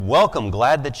Welcome.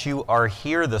 Glad that you are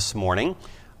here this morning.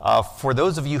 For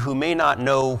those of you who may not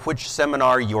know which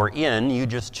seminar you're in, you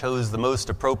just chose the most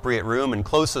appropriate room and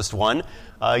closest one.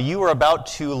 You are about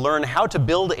to learn how to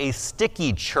build a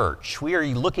sticky church. We are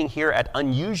looking here at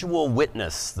Unusual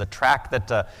Witness, the track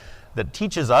that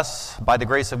teaches us, by the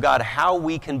grace of God, how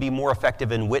we can be more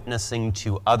effective in witnessing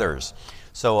to others.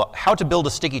 So how to build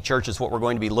a sticky church is what we're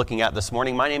going to be looking at this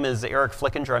morning. My name is Eric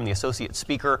Flickinger. I'm the associate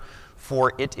speaker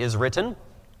for It Is Written.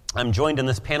 I'm joined in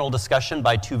this panel discussion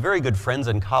by two very good friends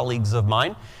and colleagues of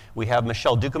mine. We have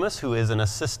Michelle Doucoumes, who is an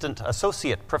assistant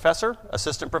professor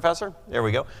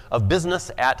of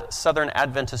business at Southern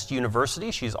Adventist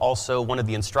University. She's also one of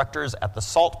the instructors at the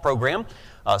SALT program.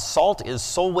 SALT is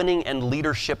Soul Winning and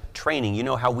Leadership Training. You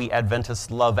know how we Adventists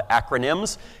love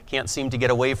acronyms. Can't seem to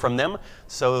get away from them.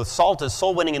 So SALT is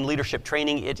Soul Winning and Leadership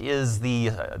Training. It is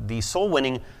the soul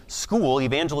winning school,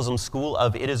 evangelism school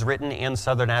of It Is Written and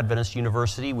Southern Adventist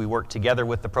University. We work together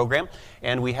with the program.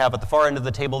 And we have at the far end of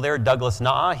the table there, Douglas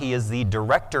Naa. He is the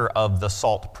director of the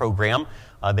SALT program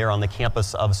there on the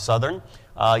campus of Southern.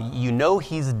 You know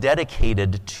he's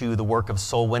dedicated to the work of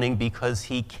soul winning because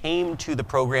he came to the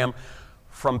program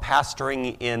from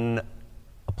pastoring in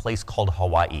a place called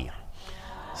Hawaii.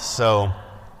 So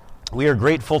we are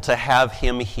grateful to have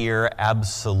him here,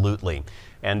 absolutely.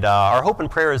 And our hope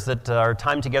and prayer is that our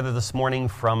time together this morning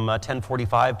from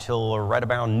 10:45 till right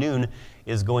around noon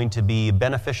is going to be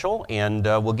beneficial and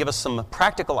will give us some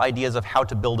practical ideas of how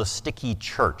to build a sticky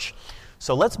church.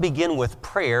 So let's begin with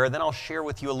prayer, then I'll share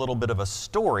with you a little bit of a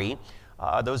story.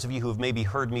 Those of you who have maybe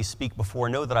heard me speak before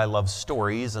know that I love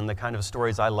stories, and the kind of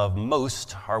stories I love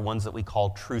most are ones that we call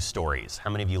true stories.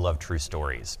 How many of you love true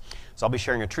stories? So I'll be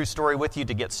sharing a true story with you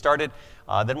to get started.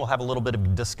 Then we'll have a little bit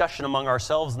of discussion among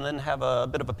ourselves and then have a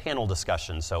bit of a panel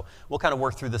discussion. So we'll kind of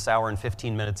work through this hour in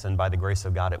 15 minutes, and by the grace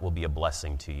of God, it will be a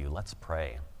blessing to you. Let's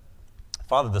pray.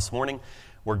 Father, this morning,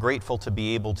 we're grateful to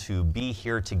be able to be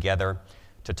here together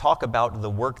to talk about the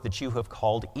work that you have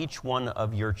called each one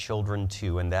of your children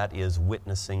to, and that is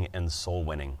witnessing and soul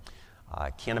winning. I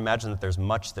can't imagine that there's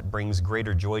much that brings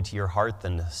greater joy to your heart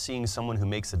than seeing someone who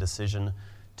makes a decision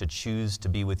to choose to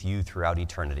be with you throughout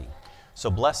eternity. So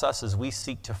bless us as we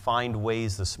seek to find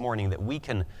ways this morning that we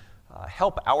can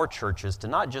help our churches to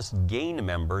not just gain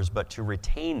members, but to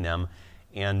retain them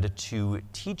and to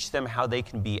teach them how they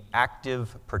can be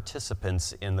active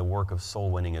participants in the work of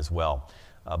soul winning as well.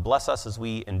 Bless us as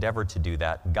we endeavor to do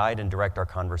that. Guide and direct our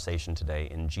conversation today.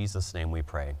 In Jesus' name we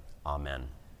pray. Amen.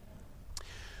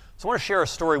 So I want to share a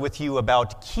story with you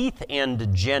about Keith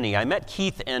and Jenny. I met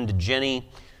Keith and Jenny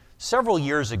several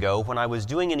years ago when I was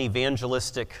doing an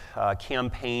evangelistic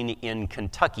campaign in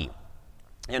Kentucky.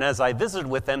 And as I visited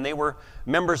with them, they were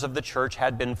members of the church,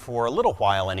 had been for a little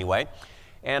while anyway.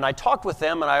 And I talked with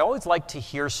them, and I always like to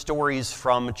hear stories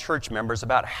from church members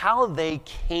about how they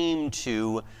came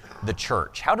to the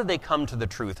church. How did they come to the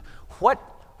truth?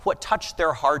 What touched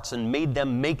their hearts and made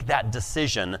them make that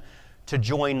decision to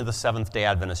join the Seventh-day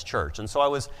Adventist Church? And so I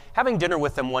was having dinner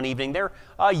with them one evening. They're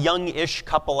a young-ish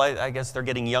couple. I guess they're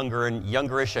getting younger and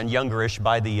youngerish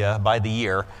by the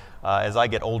year as I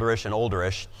get olderish and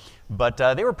olderish. But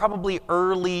they were probably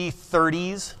early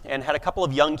 30s and had a couple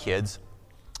of young kids.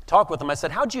 Talked with them. I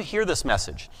said, "How'd you hear this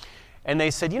message?" And they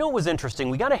said, "You know, it was interesting.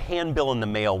 We got a handbill in the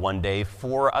mail one day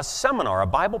for a seminar, a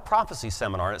Bible prophecy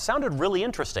seminar, and it sounded really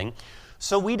interesting,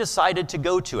 so we decided to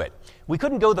go to it. We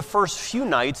couldn't go the first few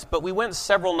nights, but we went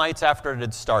several nights after it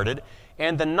had started,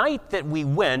 and the night that we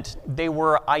went, they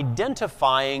were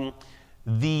identifying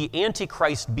the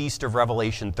Antichrist beast of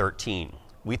Revelation 13.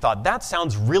 We thought, that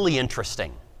sounds really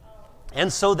interesting.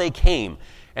 And so they came.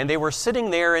 And they were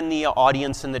sitting there in the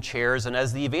audience in the chairs, and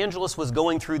as the evangelist was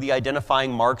going through the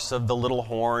identifying marks of the little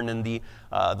horn and the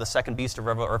second beast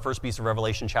of first beast of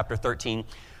Revelation, chapter 13,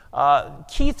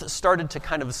 Keith started to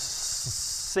kind of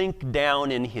sink down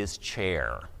in his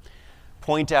chair,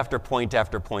 point after point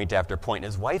after point after point.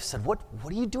 His wife said, "What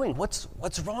are you doing?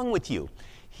 What's wrong with you?"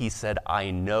 He said, "I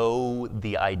know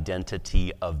the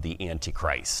identity of the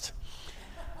Antichrist."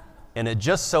 And it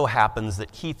just so happens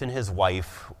that Keith and his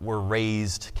wife were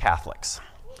raised Catholics.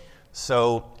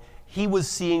 So he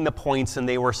was seeing the points and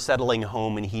they were settling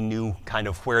home and he knew kind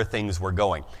of where things were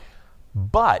going.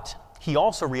 But he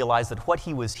also realized that what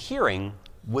he was hearing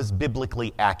was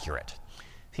biblically accurate.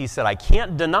 He said, "I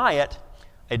can't deny it.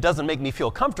 It doesn't make me feel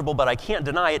comfortable, but I can't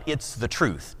deny it. It's the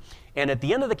truth." And at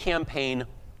the end of the campaign,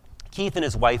 Keith and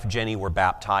his wife, Jenny, were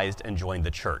baptized and joined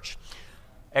the church.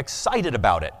 Excited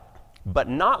about it. But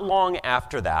not long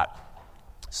after that,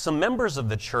 some members of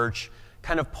the church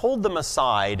kind of pulled them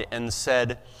aside and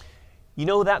said, you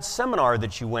know, that seminar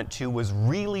that you went to was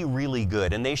really, really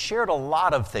good, and they shared a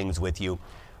lot of things with you,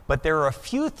 but there are a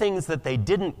few things that they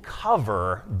didn't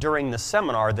cover during the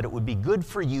seminar that it would be good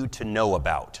for you to know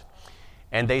about.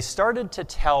 And they started to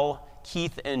tell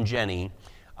Keith and Jenny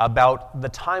about the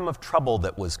time of trouble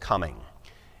that was coming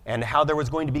and how there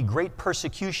was going to be great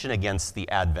persecution against the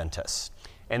Adventists.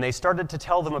 And they started to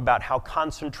tell them about how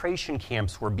concentration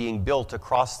camps were being built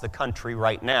across the country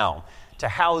right now to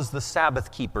house the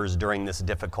Sabbath keepers during this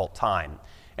difficult time,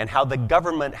 and how the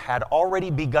government had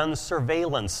already begun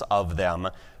surveillance of them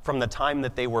from the time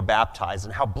that they were baptized,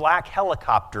 and how black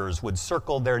helicopters would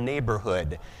circle their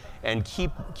neighborhood and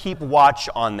keep watch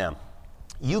on them.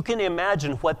 You can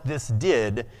imagine what this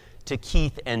did to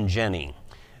Keith and Jenny.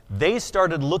 They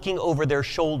started looking over their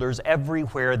shoulders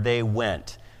everywhere they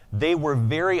went. They were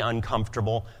very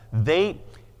uncomfortable. They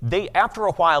after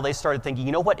a while, they started thinking,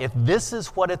 you know what, if this is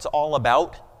what it's all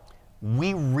about,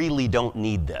 we really don't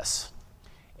need this.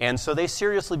 And so they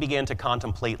seriously began to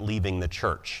contemplate leaving the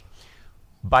church.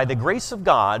 By the grace of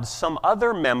God, some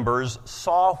other members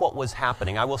saw what was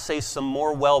happening. I will say some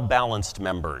more well-balanced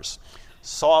members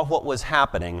saw what was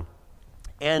happening,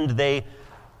 and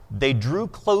they drew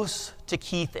close to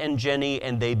Keith and Jenny,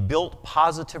 and they built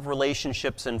positive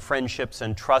relationships and friendships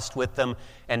and trust with them,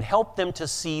 and helped them to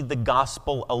see the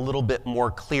gospel a little bit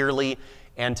more clearly,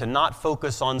 and to not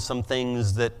focus on some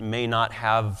things that may not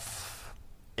have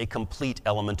a complete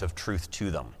element of truth to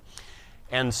them.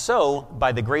 And so,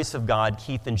 by the grace of God,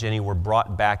 Keith and Jenny were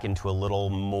brought back into a little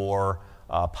more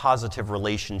positive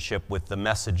relationship with the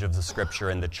message of the Scripture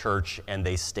and the church, and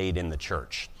they stayed in the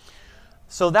church.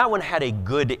 So that one had a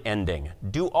good ending.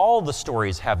 Do all the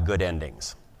stories have good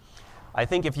endings? I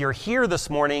think if you're here this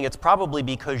morning, it's probably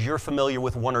because you're familiar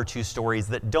with one or two stories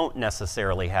that don't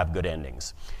necessarily have good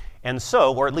endings. And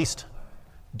so, or at least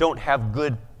don't have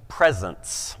good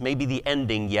presents. Maybe the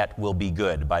ending yet will be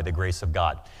good by the grace of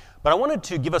God. But I wanted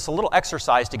to give us a little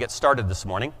exercise to get started this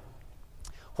morning.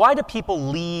 Why do people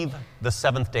leave the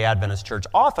Seventh-day Adventist Church?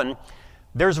 Often,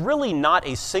 there's really not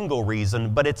a single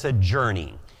reason, but it's a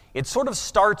journey. It sort of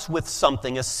starts with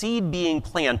something, a seed being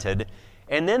planted,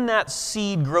 and then that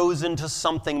seed grows into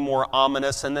something more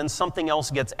ominous, and then something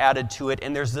else gets added to it,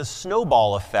 and there's this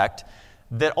snowball effect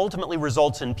that ultimately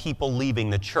results in people leaving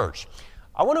the church.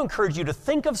 I want to encourage you to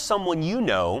think of someone you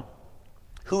know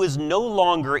who is no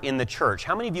longer in the church.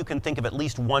 How many of you can think of at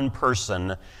least one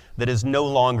person that is no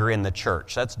longer in the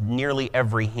church? That's nearly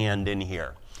every hand in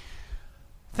here.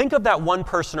 Think of that one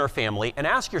person or family and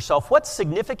ask yourself what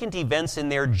significant events in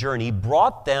their journey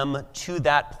brought them to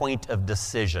that point of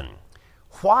decision.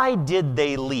 Why did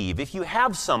they leave? If you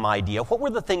have some idea, what were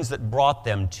the things that brought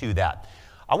them to that?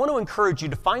 I want to encourage you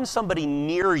to find somebody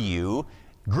near you,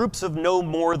 groups of no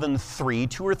more than 2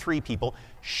 or 3 people.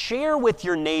 Share with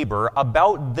your neighbor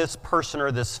about this person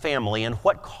or this family and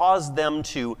what caused them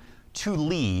to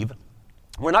leave.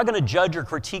 We're not going to judge or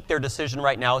critique their decision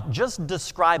right now. Just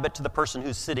describe it to the person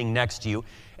who's sitting next to you.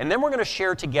 And then we're going to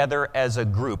share together as a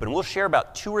group. And we'll share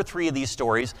about 2 or 3 of these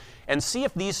stories and see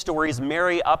if these stories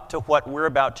marry up to what we're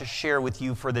about to share with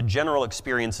you for the general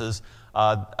experiences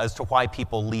as to why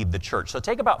people leave the church. So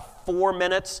take about 4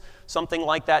 minutes, something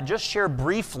like that. Just share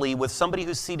briefly with somebody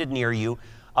who's seated near you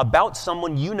about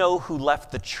someone you know who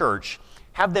left the church.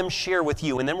 Have them share with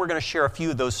you, and then we're going to share a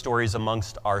few of those stories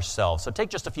amongst ourselves. So take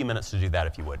just a few minutes to do that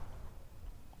if you would.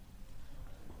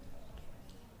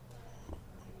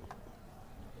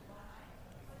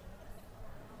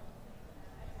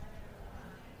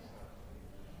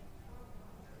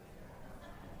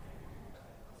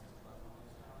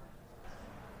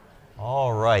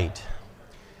 All right.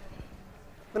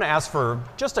 I'm going to ask for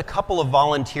just a couple of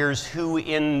volunteers who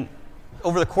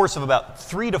over the course of about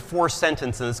 3 to 4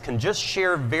 sentences can just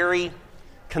share very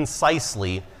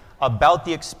concisely about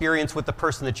the experience with the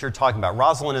person that you're talking about.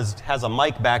 Rosalind has a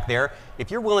mic back there. If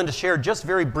you're willing to share just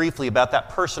very briefly about that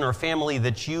person or family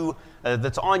that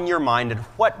that's on your mind and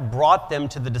what brought them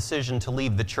to the decision to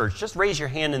leave the church, just raise your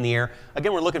hand in the air.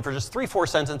 Again, we're looking for just 3-4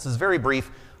 sentences, very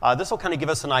brief. This will kind of give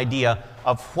us an idea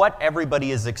of what everybody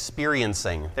is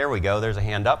experiencing. There we go. There's a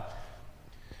hand up.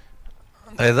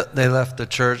 They left the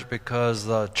church because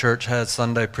the church had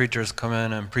Sunday preachers come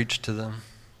in and preach to them.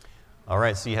 All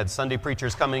right, so you had Sunday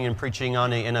preachers coming and preaching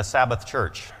in a Sabbath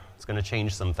church. It's going to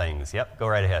change some things. Yep, go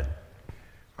right ahead.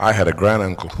 I had a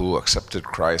granduncle who accepted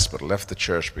Christ but left the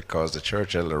church because the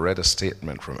church elder read a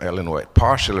statement from Ellen White,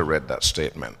 partially read that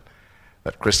statement,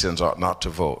 that Christians ought not to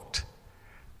vote.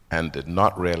 and did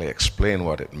not really explain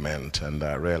what it meant, and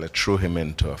really threw him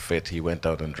into a fit. He went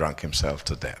out and drank himself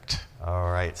to death. All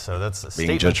right, so that's a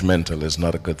Being judgmental is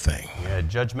not a good thing. Yeah,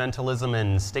 judgmentalism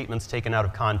and statements taken out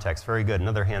of context. Very good.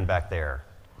 Another hand back there.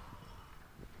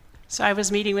 So I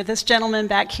was meeting with this gentleman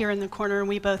back here in the corner, and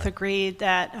we both agreed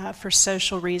that for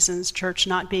social reasons, church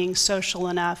not being social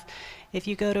enough, if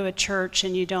you go to a church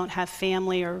and you don't have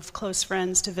family or close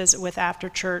friends to visit with after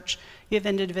church, you have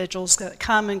individuals that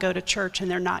come and go to church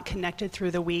and they're not connected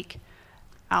through the week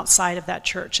outside of that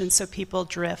church, and so people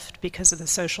drift because of the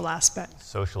social aspect.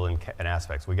 Social and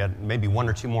aspects. We got maybe one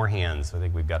or two more hands. I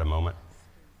think we've got a moment.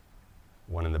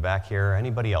 One in the back here.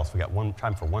 Anybody else? We got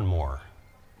time for one more,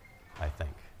 I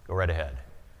think. Go right ahead.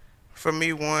 For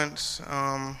me, once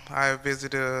I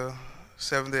visited a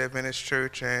Seventh-day Adventist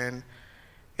church, and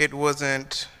it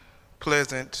wasn't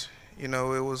pleasant. You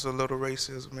know, it was a little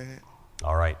racism in it.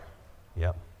 All right.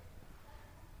 Yep.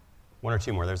 One or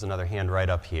two more. There's another hand right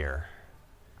up here.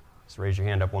 Just raise your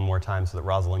hand up one more time so that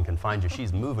Rosalind can find you.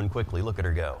 She's moving quickly. Look at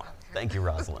her go. Thank you,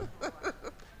 Rosalind. All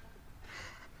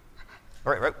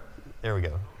right. There we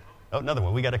go. Oh, another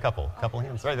one. We got a couple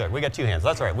hands right there. We got two hands.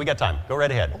 That's all right. We got time. Go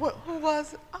right ahead. Who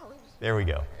was it? Oh. There we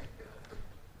go.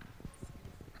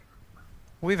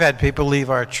 We've had people leave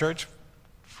our church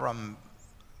from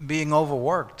being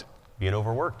overworked. Being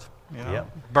overworked. You know,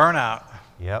 Yep. burnout.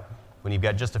 Yep. When you've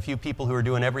got just a few people who are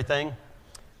doing everything,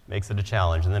 makes it a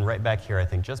challenge. And then right back here, I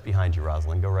think just behind you,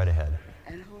 Rosalind. Go right ahead.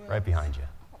 Right behind you.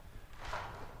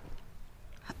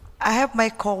 I have my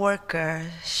coworker.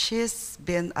 She's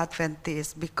been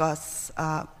Adventist because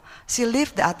she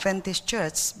left the Adventist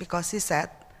church because she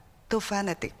said too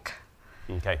fanatic.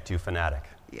 Okay, too fanatic.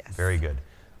 Yes. Very good.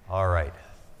 All right.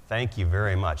 Thank you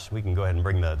very much. We can go ahead and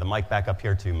bring the mic back up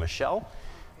here to Michelle.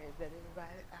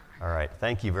 All right.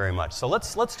 Thank you very much. So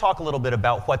let's talk a little bit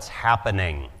about what's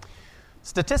happening.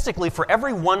 Statistically, for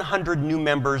every 100 new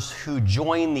members who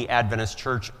join the Adventist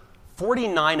church,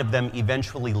 49 of them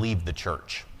eventually leave the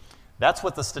church. That's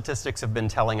what the statistics have been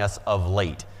telling us of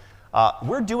late.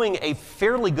 We're doing a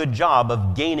fairly good job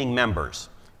of gaining members.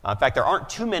 In fact, there aren't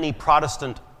too many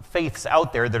Protestant faiths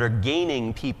out there that are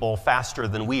gaining people faster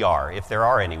than we are. If there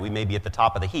are any, we may be at the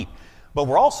top of the heap. But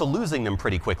we're also losing them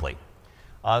pretty quickly.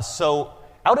 So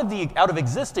out of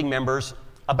existing members,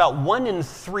 about 1 in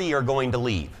 3 are going to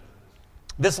leave.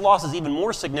 This loss is even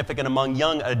more significant among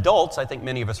young adults. I think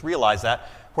many of us realize that,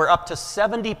 where up to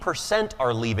 70%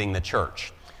 are leaving the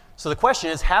church. So the question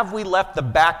is, have we left the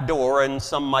back door, and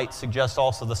some might suggest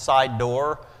also the side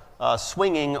door,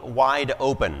 swinging wide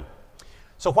open?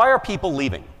 So why are people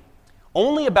leaving?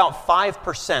 Only about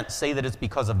 5% say that it's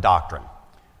because of doctrine.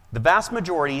 The vast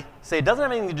majority say it doesn't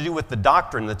have anything to do with the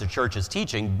doctrine that the church is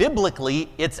teaching. Biblically,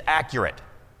 it's accurate.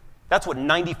 That's what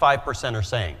 95% are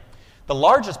saying. The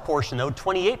largest portion, though,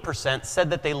 28%,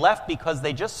 said that they left because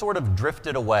they just sort of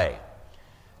drifted away.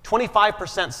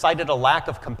 25% cited a lack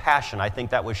of compassion. I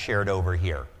think that was shared over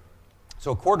here.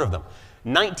 So a quarter of them.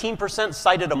 19%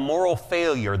 cited a moral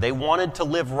failure. They wanted to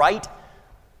live right.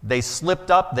 They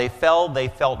slipped up, they fell, they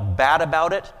felt bad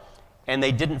about it, and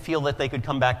they didn't feel that they could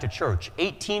come back to church.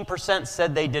 18%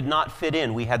 said they did not fit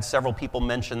in. We had several people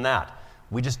mention that.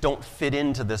 We just don't fit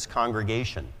into this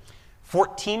congregation.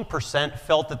 14%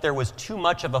 felt that there was too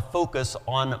much of a focus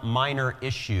on minor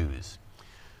issues.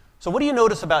 So what do you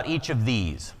notice about each of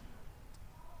these?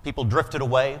 People drifted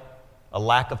away, a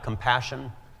lack of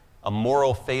compassion, a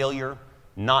moral failure,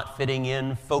 not fitting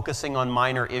in, focusing on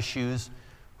minor issues.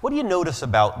 What do you notice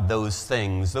about those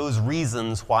things, those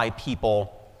reasons why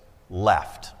people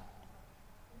left?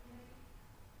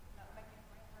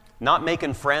 Not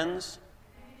making friends,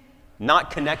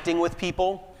 not connecting with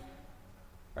people.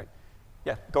 Right?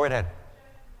 Yeah, go right ahead.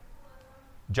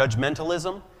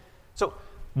 Judgmentalism. So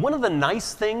one of the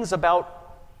nice things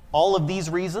about all of these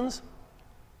reasons,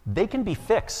 they can be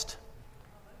fixed.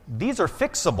 These are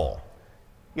fixable.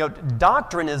 You know,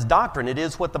 doctrine is doctrine. It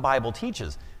is what the Bible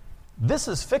teaches. This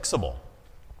is fixable.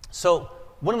 So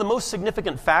one of the most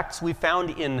significant facts we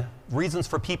found in reasons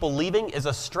for people leaving is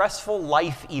a stressful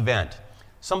life event.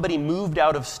 Somebody moved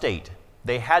out of state.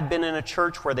 They had been in a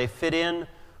church where they fit in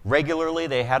regularly.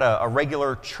 They had a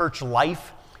regular church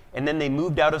life, and then they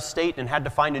moved out of state and had to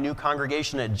find a new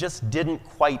congregation that just didn't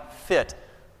quite fit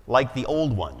like the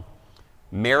old one.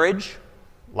 Marriage.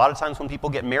 A lot of times when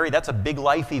people get married, that's a big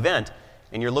life event,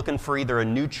 and you're looking for either a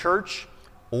new church,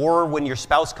 or when your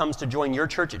spouse comes to join your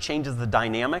church, it changes the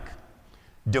dynamic.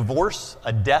 Divorce,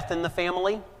 a death in the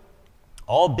family,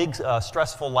 all big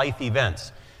stressful life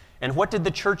events. And what did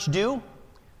the church do?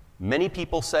 Many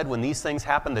people said when these things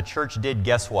happened, the church did,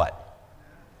 guess what?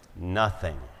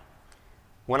 Nothing.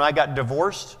 When I got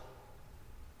divorced,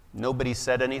 Nobody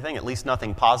said anything, at least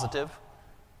nothing positive,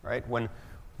 right? When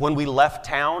we left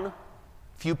town,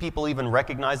 few people even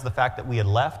recognized the fact that we had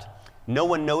left. No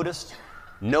one noticed,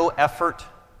 no effort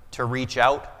to reach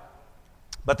out.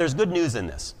 But there's good news in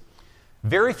this.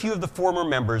 Very few of the former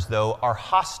members, though, are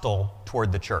hostile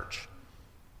toward the church.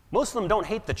 Most of them don't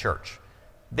hate the church.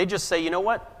 They just say, you know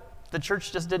what? The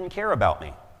church just didn't care about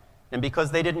me. And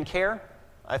because they didn't care,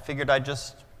 I figured I'd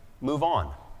just move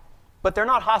on. But they're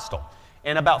not hostile.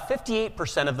 And about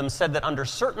 58% of them said that under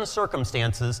certain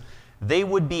circumstances, they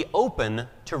would be open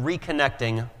to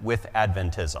reconnecting with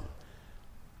Adventism.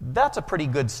 That's a pretty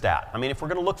good stat. I mean, if we're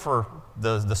going to look for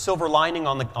the silver lining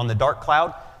on the dark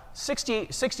cloud,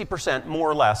 60% more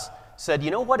or less said, you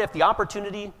know what, if the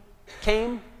opportunity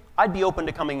came, I'd be open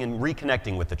to coming and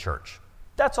reconnecting with the church.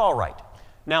 That's all right.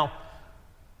 Now,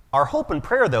 our hope and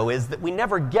prayer, though, is that we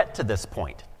never get to this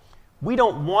point. We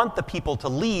don't want the people to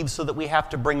leave so that we have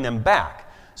to bring them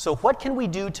back. So what can we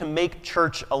do to make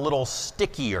church a little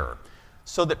stickier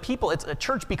so that a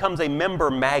church becomes a member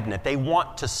magnet? They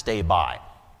want to stay by.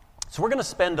 So we're going to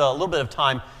spend a little bit of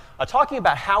time talking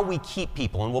about how we keep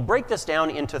people, and we'll break this down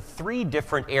into 3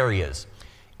 different areas.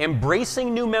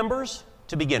 Embracing new members,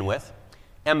 to begin with,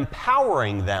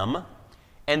 empowering them,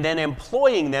 and then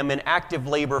employing them in active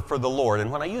labor for the Lord.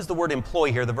 And when I use the word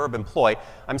employ here, the verb employ,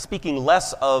 I'm speaking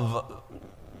less of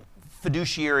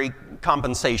fiduciary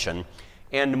compensation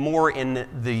and more in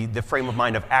the frame of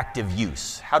mind of active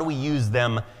use. How do we use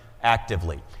them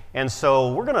actively? And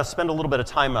so we're going to spend a little bit of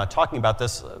time talking about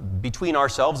this between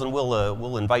ourselves, and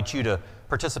we'll invite you to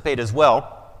participate as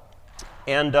well.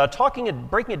 And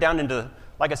breaking it down into,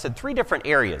 like I said, 3 different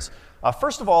areas.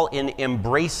 First of all, in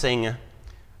embracing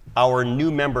our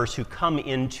new members who come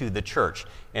into the church.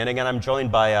 And again, I'm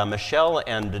joined by Michelle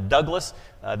and Douglas.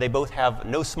 They both have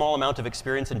no small amount of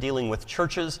experience in dealing with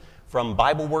churches from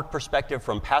Bible work perspective,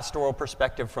 from pastoral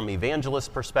perspective, from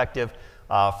evangelist perspective,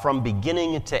 from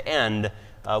beginning to end.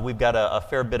 We've got a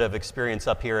fair bit of experience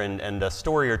up here and a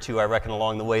story or two, I reckon,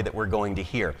 along the way that we're going to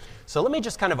hear. So let me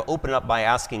just kind of open up by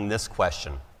asking this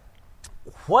question.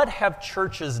 What have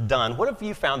churches done, what have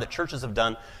you found that churches have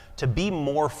done to be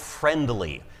more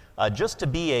friendly, just to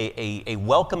be a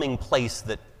welcoming place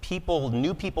that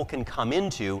new people can come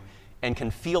into and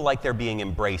can feel like they're being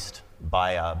embraced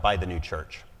by the new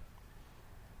church?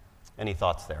 Any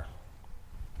thoughts there?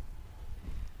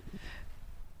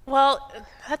 Well,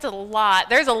 that's a lot.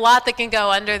 There's a lot that can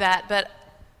go under that, but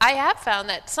I have found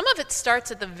that some of it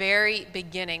starts at the very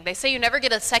beginning. They say you never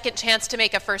get a second chance to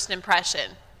make a first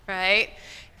impression, right?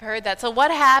 You've heard that. So what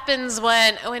happens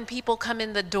when people come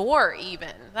in the door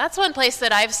even? That's one place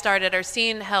that I've started or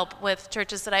seen help with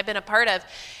churches that I've been a part of,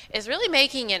 is really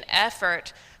making an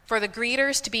effort for the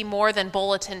greeters to be more than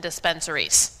bulletin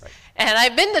dispensaries. Right. And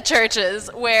I've been to churches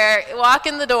where you walk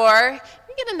in the door,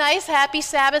 you get a nice happy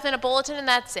Sabbath and a bulletin, and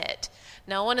that's it.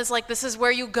 No one is like, this is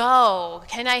where you go.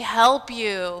 Can I help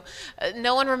you?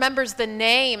 No one remembers the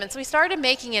name. And so we started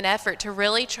making an effort to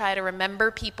really try to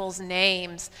remember people's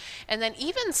names. And then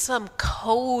even some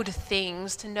code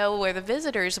things to know where the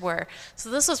visitors were. So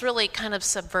this was really kind of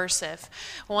subversive.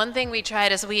 One thing we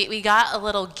tried is we got a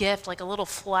little gift, like a little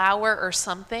flower or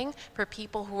something for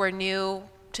people who were new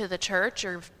to the church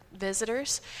or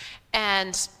visitors.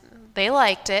 And they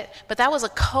liked it, but that was a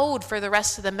code for the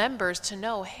rest of the members to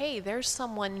know, hey, there's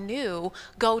someone new,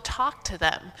 go talk to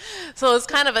them. So it's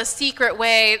kind of a secret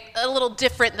way, a little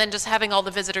different than just having all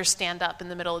the visitors stand up in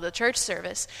the middle of the church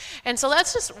service. And so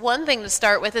that's just one thing to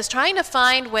start with, is trying to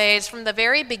find ways from the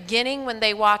very beginning when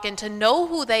they walk in to know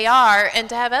who they are, and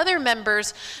to have other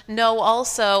members know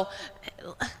also,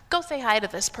 go say hi to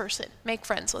this person, make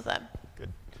friends with them.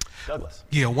 Good. Douglas.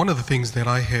 Yeah, one of the things that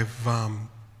I have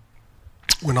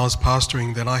when I was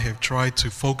pastoring that I have tried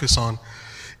to focus on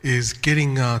is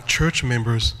getting church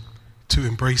members to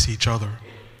embrace each other.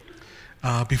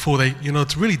 Before they,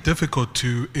 it's really difficult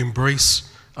to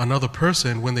embrace another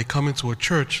person when they come into a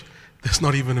church that's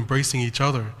not even embracing each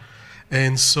other.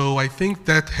 And so I think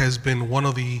that has been one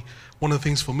of the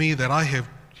things for me that I have,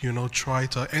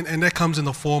 tried to, and that comes in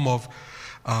the form of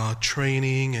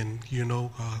training and,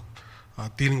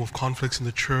 dealing with conflicts in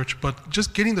the church, but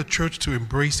just getting the church to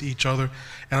embrace each other.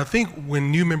 And I think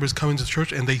when new members come into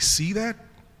church and they see that,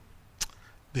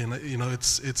 then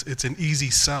it's an easy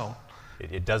sell.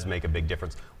 It does make a big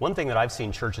difference. One thing that I've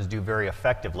seen churches do very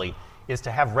effectively is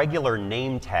to have regular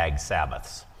name tag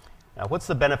Sabbaths. Now, what's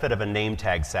the benefit of a name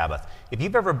tag Sabbath? If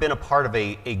you've ever been a part of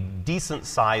a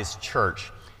decent-sized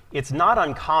church, it's not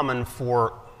uncommon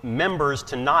for members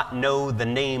to not know the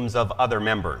names of other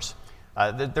members.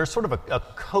 There's sort of a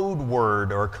code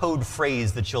word or a code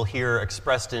phrase that you'll hear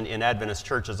expressed in Adventist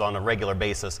churches on a regular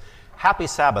basis. Happy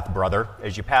Sabbath, brother,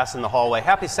 as you pass in the hallway.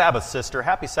 Happy Sabbath, sister.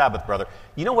 Happy Sabbath, brother.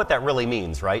 You know what that really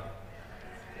means, right?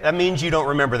 That means you don't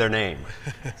remember their name.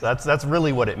 So that's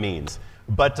really what it means.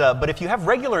 But if you have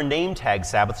regular name tag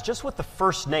Sabbaths, just with the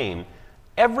first name,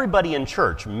 everybody in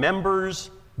church,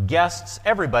 members, guests,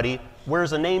 everybody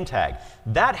wears a name tag.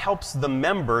 That helps the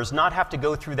members not have to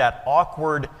go through that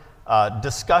awkward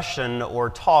discussion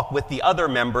or talk with the other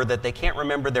member that they can't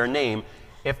remember their name.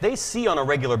 If they see on a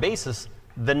regular basis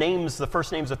the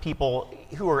first names of people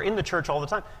who are in the church all the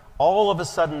time, all of a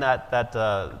sudden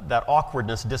that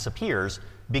awkwardness disappears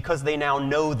because they now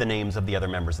know the names of the other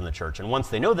members in the church. And once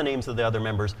they know the names of the other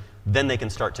members, then they can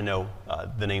start to know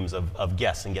the names of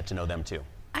guests and get to know them too.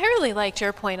 I really liked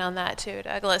your point on that too,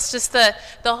 Douglas. Just the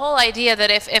whole idea that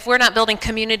if we're not building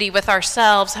community with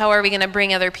ourselves, how are we going to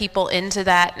bring other people into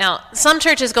that? Now, some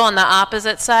churches go on the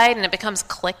opposite side and it becomes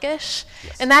cliquish,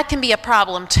 yes. And that can be a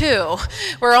problem too.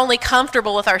 We're only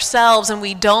comfortable with ourselves and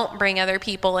we don't bring other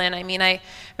people in. I mean, I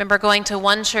remember going to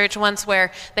one church once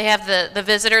where they have the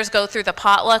visitors go through the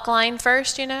potluck line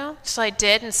first, So I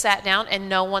did and sat down and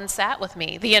no one sat with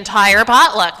me. The entire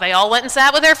potluck. They all went and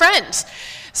sat with their friends.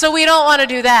 So we don't want to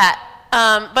do that.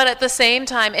 But at the same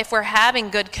time, if we're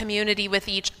having good community with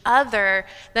each other,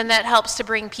 then that helps to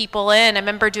bring people in. I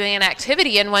remember doing an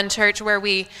activity in one church where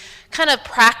we kind of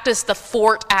practiced the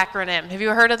FORT acronym. Have you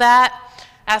heard of that?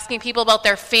 Asking people about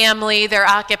their family, their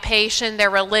occupation, their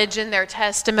religion, their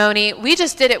testimony. We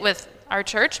just did it with our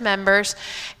church members.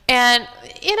 And,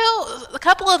 a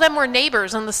couple of them were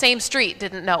neighbors on the same street,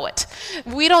 didn't know it.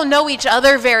 We don't know each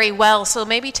other very well, so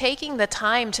maybe taking the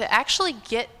time to actually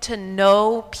get to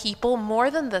know people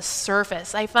more than the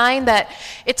surface. I find that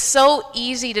it's so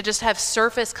easy to just have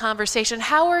surface conversation.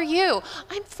 How are you?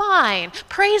 I'm fine.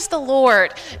 Praise the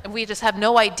Lord. And we just have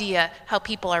no idea how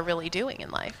people are really doing in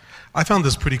life. I found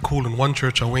this pretty cool in one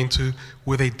church I went to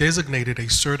where they designated a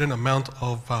certain amount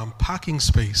of parking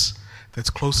space that's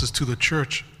closest to the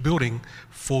church building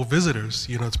for visitors.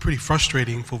 It's pretty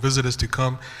frustrating for visitors to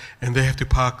come and they have to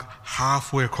park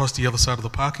halfway across the other side of the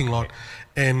parking lot.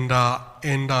 And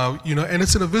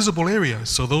it's in a visible area.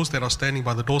 So those that are standing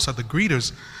by the doors, the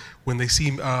greeters, when they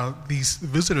see these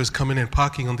visitors coming in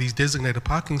parking on these designated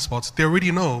parking spots, they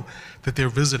already know that they're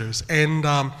visitors. And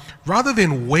rather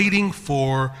than waiting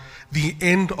for the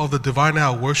end of the divine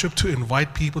hour worship to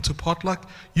invite people to potluck,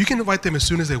 you can invite them as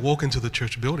soon as they walk into the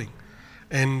church building.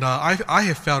 And I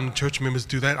have found church members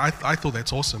do that. I thought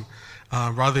that's awesome.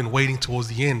 Rather than waiting towards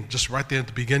the end, just right there at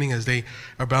the beginning as they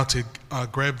are about to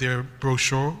grab their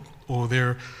brochure or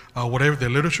their whatever, their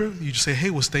literature, you just say, hey,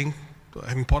 we're staying,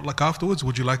 having potluck afterwards.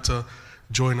 Would you like to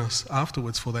join us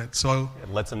afterwards for that? So it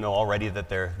lets them know already that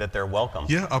they're welcome.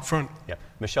 Yeah, up front. Yeah.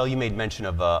 Michelle, you made mention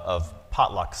of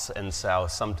potlucks, and so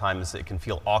sometimes it can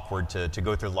feel awkward to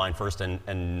go through the line first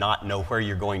and not know where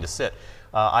you're going to sit.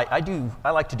 I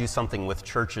like to do something with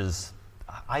churches.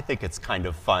 I think it's kind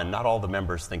of fun. Not all the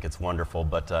members think it's wonderful,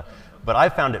 but I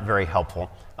found it very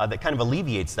helpful. That kind of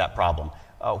alleviates that problem.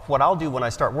 What I'll do when I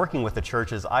start working with the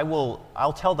church is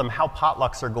I'll tell them how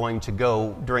potlucks are going to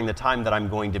go during the time that I'm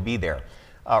going to be there.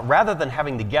 Rather than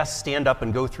having the guests stand up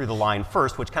and go through the line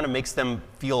first, which kind of makes them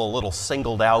feel a little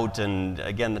singled out and,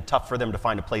 again, tough for them to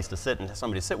find a place to sit and have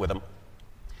somebody sit with them,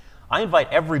 I invite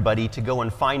everybody to go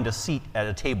and find a seat at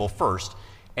a table first,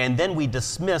 and then we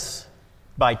dismiss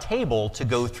by table to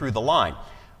go through the line.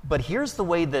 But here's the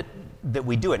way that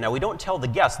we do it. Now, we don't tell the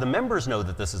guests. The members know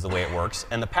that this is the way it works,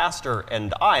 and the pastor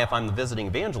and I, if I'm the visiting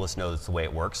evangelist, know that's the way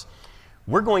it works.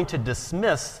 We're going to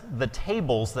dismiss the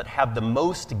tables that have the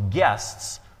most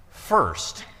guests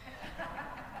first.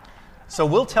 So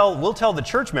we'll tell the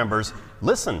church members,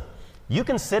 listen, you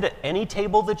can sit at any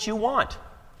table that you want.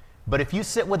 But if you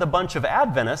sit with a bunch of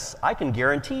Adventists, I can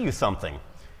guarantee you something.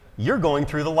 You're going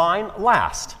through the line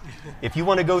last. If you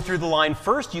want to go through the line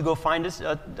first, you go find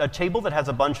a table that has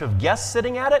a bunch of guests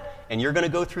sitting at it, and you're going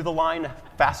to go through the line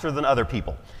faster than other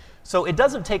people. So it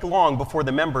doesn't take long before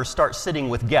the members start sitting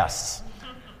with guests,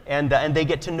 and they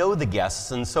get to know the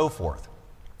guests and so forth.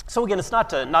 So again, it's not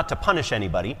to punish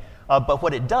anybody, but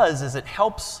what it does is it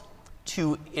helps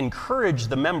to encourage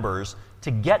the members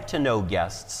to get to know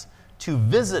guests, to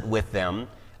visit with them,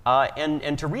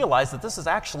 and to realize that this is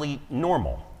actually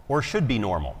normal, or should be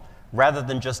normal, rather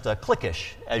than just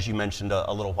cliquish, as you mentioned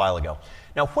a little while ago.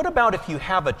 Now, what about if you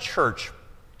have a church?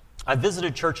 I've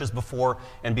visited churches before,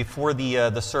 and before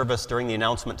the service, during the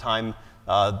announcement time,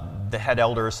 the head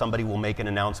elder or somebody will make an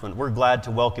announcement. We're glad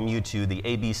to welcome you to the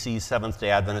ABC Seventh-day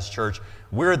Adventist Church.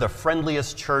 We're the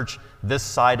friendliest church this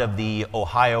side of the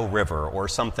Ohio River, or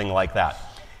something like that.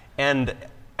 And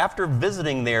after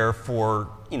visiting there for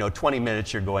 20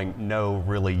 minutes, you're going, no,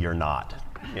 really, you're not.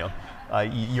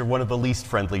 You're one of the least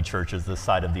friendly churches this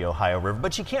side of the Ohio River,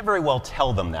 but you can't very well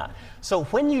tell them that. So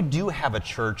when you do have a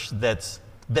church that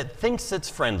thinks it's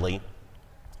friendly,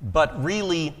 but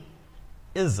really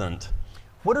isn't,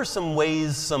 what are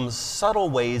some subtle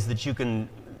ways that you can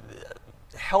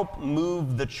help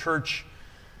move the church,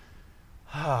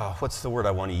 what's the word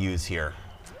I want to use here?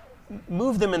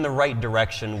 Move them in the right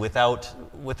direction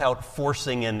without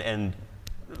forcing and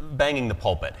banging the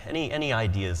pulpit. Any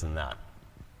ideas in that?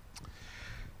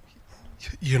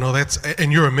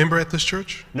 And you're a member at this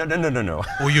church? No.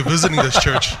 Or you're visiting this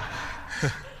church?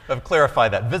 I've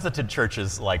clarified that. Visited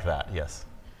churches like that, yes.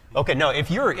 Okay, no, if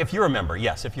you're a member,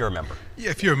 yes, if you're a member.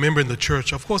 Yeah, if you're a member in the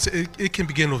church, of course, it can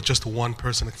begin with just one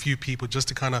person, a few people, just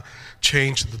to kind of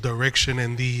change the direction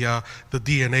and the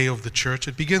DNA of the church.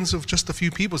 It begins with just a few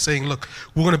people saying, look,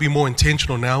 we're going to be more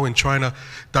intentional now in trying to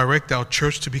direct our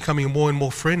church to becoming more and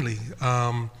more friendly.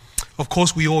 Of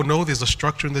course, we all know there's a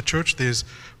structure in the church. There's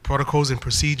protocols and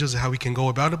procedures of how we can go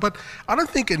about it. But I don't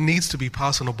think it needs to be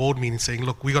passed on a board meeting saying,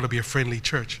 look, we got to be a friendly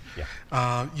church.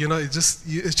 Yeah.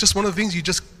 It's just one of the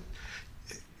things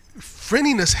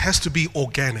friendliness has to be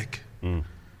organic.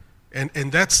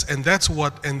 And that's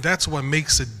what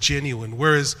makes it genuine.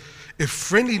 Whereas if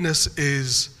friendliness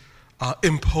is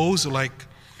imposed, like,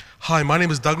 hi, my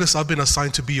name is Douglas, I've been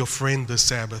assigned to be your friend this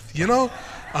Sabbath.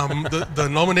 The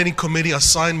nominating committee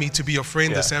assigned me to be your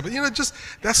friend this Sabbath.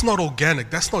 That's not organic.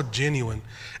 That's not genuine.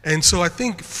 And so I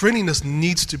think friendliness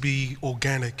needs to be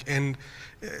organic. And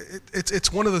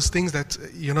it's one of those things that,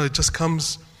 it just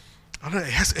comes, I don't know,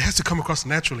 it has to come across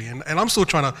naturally. And I'm still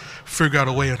trying to figure out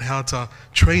a way on how to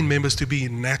train members to be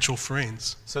natural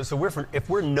friends. So if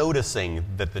we're noticing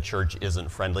that the church isn't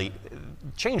friendly,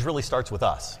 change really starts with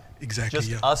us. Exactly.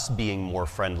 Just us being more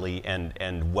friendly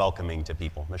and welcoming to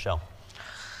people. Michelle.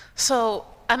 So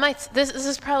this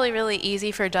is probably really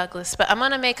easy for Douglas, but I'm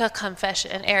going to make a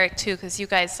confession, and Eric too, because you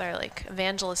guys are like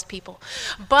evangelist people.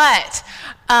 But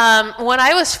when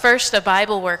I was first a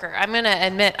Bible worker, I'm going to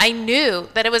admit, I knew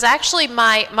that it was actually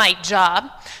my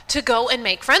job to go and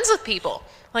make friends with people.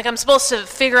 Like, I'm supposed to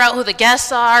figure out who the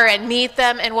guests are and meet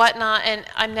them and whatnot, and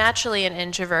I'm naturally an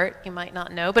introvert. You might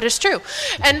not know, but it's true.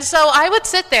 And so I would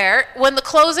sit there when the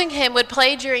closing hymn would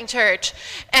play during church,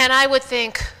 and I would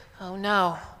think, oh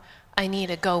no, I need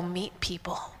to go meet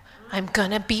people. I'm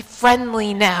going to be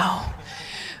friendly now.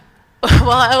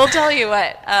 Well, I will tell you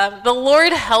what, the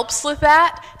Lord helps with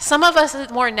that. Some of us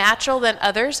is more natural than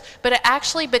others, but it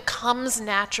actually becomes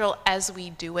natural as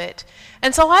we do it.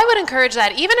 And so I would encourage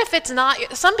that, even if it's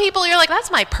not, some people you're like,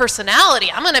 that's my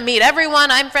personality. I'm going to meet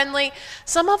everyone. I'm friendly.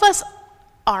 Some of us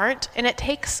aren't, and it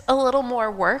takes a little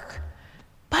more work,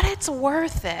 but it's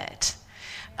worth it.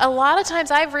 A lot of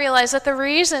times I've realized that the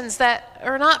reasons that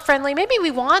are not friendly, maybe we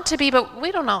want to be, but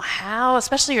we don't know how,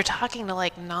 especially you're talking to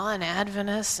like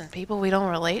non-Adventists and people we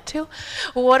don't relate to.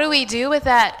 What do we do with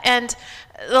that? And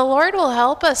the Lord will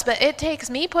help us, but it takes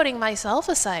me putting myself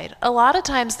aside. A lot of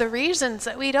times the reasons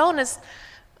that we don't is,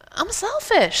 I'm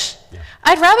selfish. Yeah.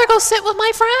 I'd rather go sit with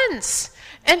my friends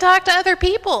and talk to other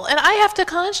people. And I have to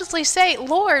consciously say,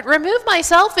 Lord, remove my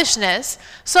selfishness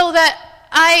so that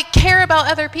I care about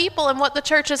other people and what the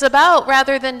church is about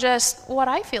rather than just what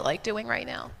I feel like doing right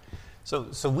now.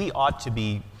 So we ought to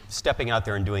be stepping out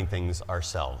there and doing things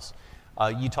ourselves.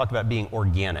 You talked about being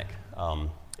organic,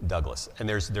 Douglas, and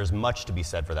there's much to be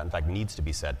said for that. In fact, needs to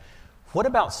be said. What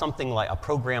about something like a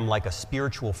program like a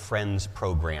Spiritual Friends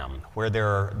program, where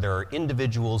there are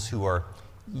individuals who are,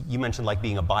 you mentioned like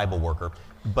being a Bible worker,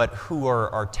 but who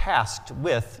are tasked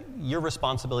with, your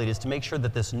responsibility is to make sure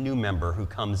that this new member who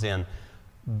comes in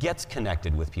gets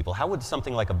connected with people. How would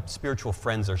something like a Spiritual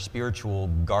Friends or Spiritual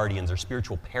Guardians or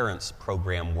Spiritual Parents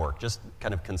program work? Just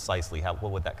kind of concisely,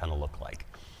 what would that kind of look like?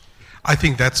 I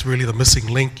think that's really the missing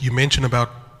link. You mentioned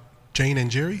about Jane and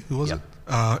Jerry, who was it?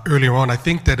 Earlier on. I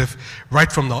think that if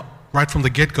right from the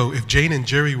get-go, if Jane and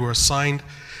Jerry were assigned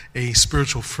a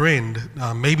spiritual friend,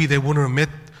 maybe they wouldn't have met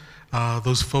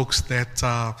those folks that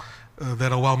are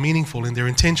well meaningful in their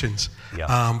intentions.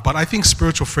 Yeah. But I think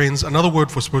spiritual friends, another word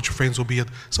for spiritual friends will be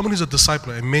someone who's a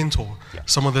disciple, a mentor,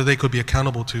 someone that they could be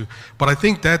accountable to. But I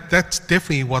think that's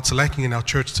definitely what's lacking in our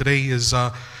church today is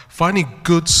finding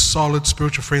good, solid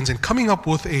spiritual friends and coming up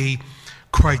with a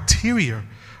criteria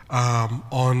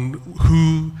on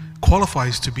who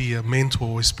qualifies to be a mentor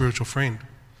or a spiritual friend.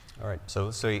 All right,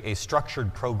 so a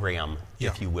structured program,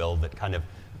 if you will, that kind of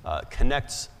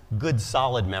connects good,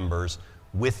 solid members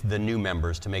with the new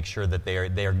members to make sure that they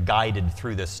are guided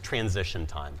through this transition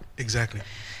time. Exactly.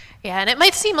 Yeah, and it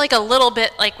might seem like a little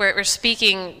bit like we're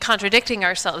speaking, contradicting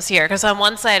ourselves here, because on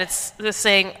one side it's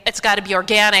saying it's got to be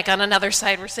organic, on another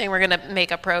side we're saying we're going to make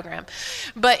a program.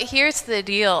 But here's the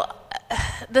deal.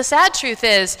 The sad truth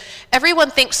is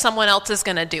everyone thinks someone else is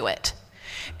going to do it.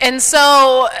 And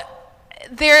so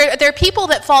there are people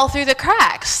that fall through the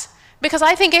cracks. Because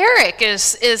I think Eric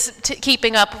is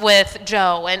keeping up with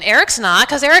Joe, and Eric's not,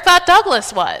 because Eric thought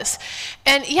Douglas was.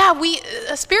 And yeah,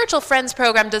 a Spiritual Friends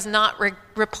program does not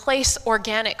replace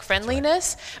organic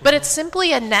friendliness, but it's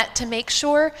simply a net to make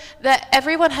sure that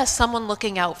everyone has someone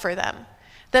looking out for them.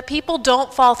 That people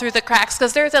don't fall through the cracks,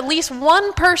 because there's at least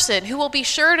one person who will be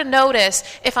sure to notice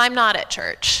if I'm not at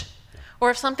church, or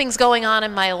if something's going on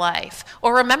in my life,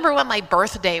 or remember when my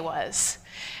birthday was.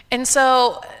 And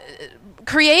so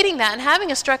creating that and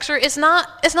having a structure is not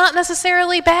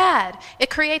necessarily bad. It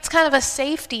creates kind of a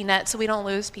safety net so we don't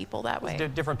lose people that way.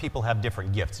 Different people have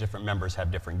different gifts. Different members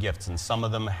have different gifts, and some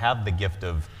of them have the gift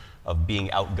of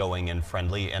being outgoing and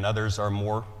friendly, and others are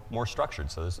more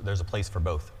structured. So there's a place for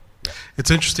both. Yeah.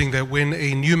 It's interesting that when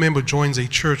a new member joins a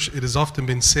church, it has often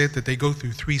been said that they go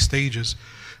through 3 stages.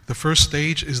 The first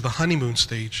stage is the honeymoon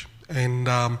stage, and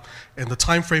the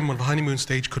time frame of the honeymoon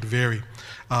stage could vary.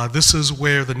 This is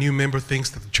where the new member thinks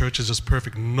that the church is just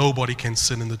perfect. Nobody can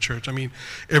sin in the church. I mean,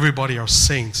 everybody are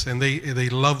saints, and they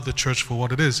love the church for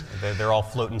what it is. They're all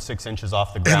floating 6 inches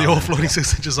off the ground. And they're all floating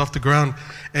 6 inches off the ground.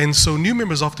 And so new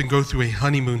members often go through a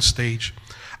honeymoon stage.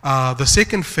 The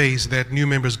second phase that new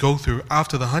members go through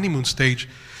after the honeymoon stage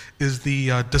is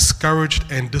the discouraged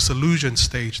and disillusioned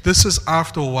stage. This is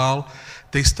after a while,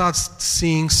 they start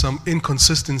seeing some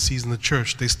inconsistencies in the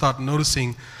church. They start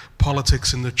noticing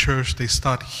politics in the church. They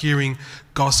start hearing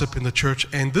gossip in the church.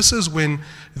 And this is when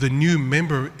the new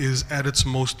member is at its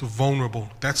most vulnerable.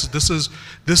 This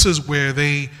is where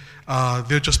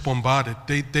they're just bombarded.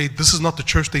 This is not the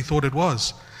church they thought it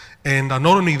was. And not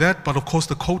only that, but of course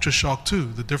the culture shock too.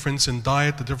 The difference in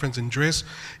diet, the difference in dress,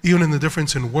 even in the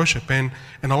difference in worship. And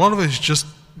a lot of it is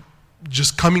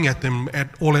just coming at them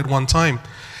all at one time.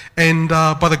 And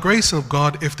by the grace of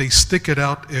God, if they stick it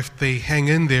out, if they hang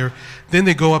in there, then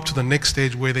they go up to the next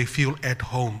stage where they feel at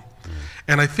home.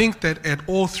 And I think that at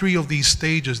all 3 of these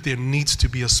stages, there needs to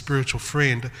be a spiritual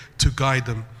friend to guide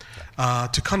them,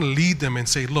 to kind of lead them and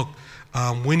say, look,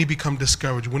 when you become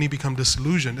discouraged, when you become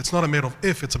disillusioned, it's not a matter of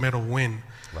if, it's a matter of when.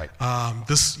 Right. And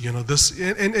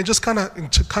just kind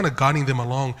of guiding them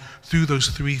along through those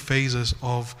 3 phases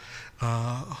of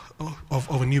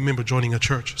a new member joining a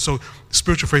church. So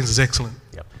Spiritual Friends is excellent.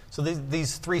 Yep. So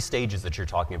these 3 stages that you're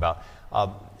talking about,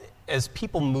 as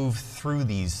people move through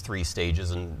these 3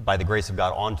 stages, and by the grace of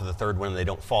God onto the 3rd one, and they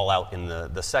don't fall out in the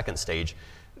 2nd stage,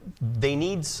 they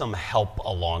need some help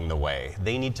along the way.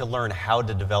 They need to learn how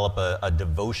to develop a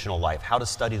devotional life, how to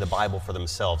study the Bible for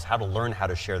themselves, how to learn how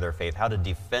to share their faith, how to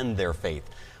defend their faith.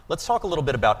 Let's talk a little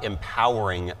bit about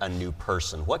empowering a new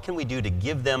person. What can we do to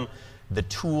give them the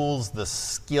tools, the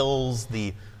skills,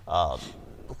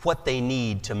 what they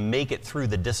need to make it through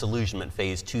the disillusionment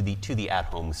phase to the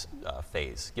at-home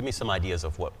phase? Give me some ideas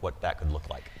of what that could look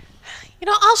like.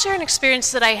 I'll share an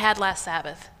experience that I had last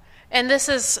Sabbath. And this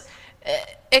is,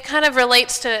 it kind of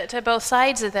relates to both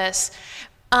sides of this.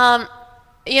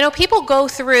 People go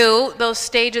through those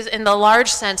stages in the large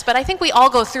sense, but I think we all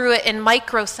go through it in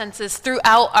micro senses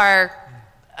throughout our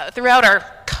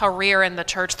career in the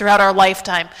church, throughout our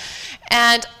lifetime.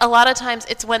 And a lot of times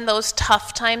it's when those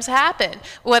tough times happen,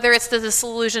 whether it's the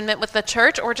disillusionment with the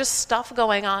church or just stuff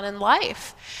going on in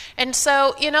life. And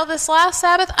so, this last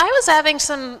Sabbath, I was having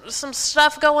some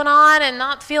stuff going on and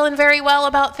not feeling very well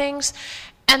about things.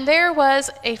 And there was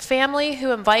a family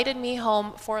who invited me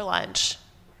home for lunch.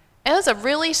 It was a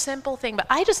really simple thing, but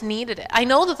I just needed it. I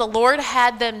know that the Lord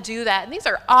had them do that. And these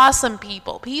are awesome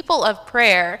people of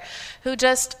prayer, who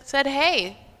just said,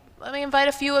 hey, let me invite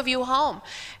a few of you home.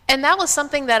 And that was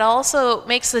something that also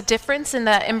makes a difference in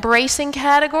the embracing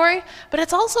category, but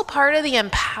it's also part of the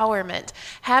empowerment.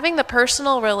 Having the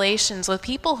personal relations with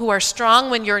people who are strong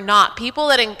when you're not, people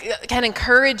that can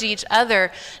encourage each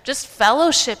other, just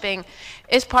fellowshipping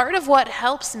is part of what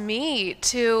helps me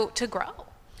to grow.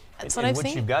 That's what I've seen.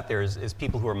 What you've got there is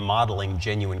people who are modeling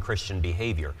genuine Christian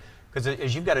behavior. Because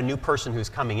as you've got a new person who's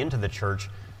coming into the church,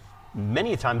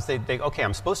 many times they okay,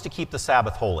 I'm supposed to keep the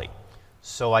Sabbath holy.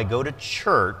 So I go to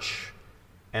church,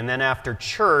 and then after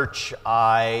church,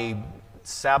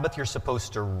 Sabbath you're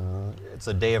supposed to, it's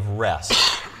a day of rest.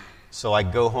 So I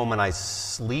go home and I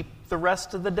sleep the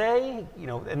rest of the day,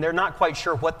 and they're not quite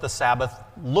sure what the Sabbath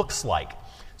looks like.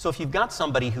 So if you've got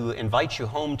somebody who invites you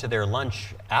home to their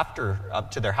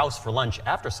to their house for lunch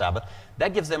after Sabbath,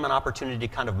 that gives them an opportunity to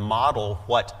kind of model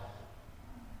what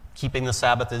keeping the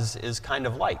Sabbath is kind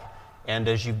of like. And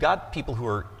as you've got people who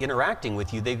are interacting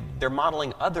with you, they're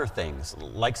modeling other things,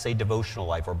 like, say, devotional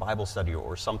life or Bible study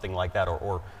or something like that,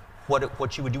 or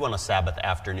what you would do on a Sabbath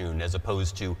afternoon as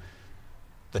opposed to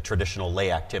the traditional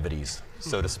lay activities,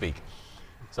 so to speak.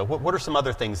 So what are some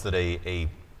other things that a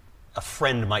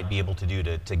friend might be able to do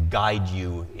to guide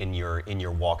you in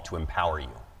your walk, to empower you?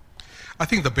 I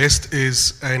think the best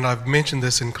is, and I've mentioned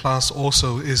this in class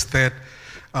also, is that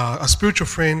a spiritual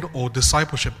friend or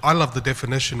discipleship, I love the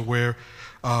definition where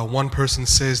one person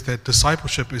says that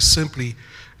discipleship is simply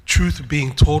truth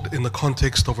being taught in the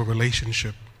context of a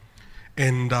relationship.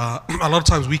 And a lot of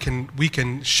times we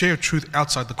can share truth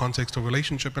outside the context of a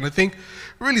relationship. And I think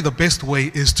really the best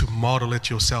way is to model it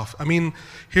yourself. I mean,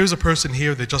 here's a person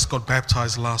here that just got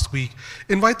baptized last week.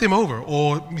 Invite them over,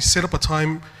 or set up a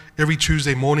time every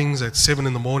Tuesday mornings at 7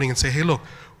 in the morning and say, hey, look,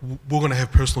 we're going to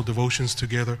have personal devotions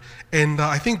together. And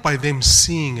I think by them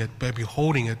seeing it, by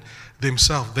beholding it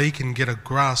themselves, they can get a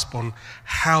grasp on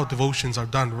how devotions are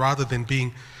done, rather than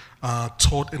being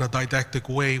taught in a didactic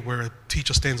way where a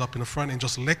teacher stands up in the front and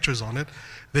just lectures on it.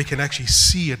 They can actually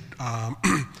see it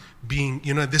being,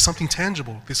 there's something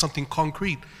tangible, there's something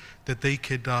concrete that they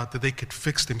could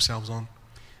fix themselves on.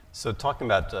 So talking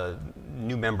about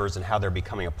new members and how they're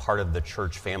becoming a part of the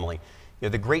church family,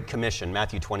 the Great Commission,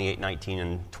 Matthew 28, 19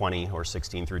 and 20, or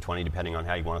 16 through 20, depending on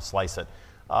how you want to slice it,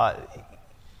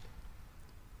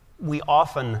 we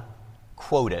often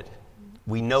quote it.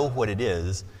 We know what it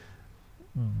is,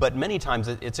 but many times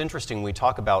it's interesting when we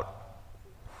talk about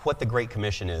what the Great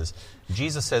Commission is.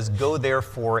 Jesus says, go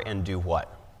therefore and do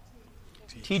what?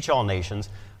 Teach all nations.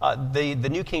 The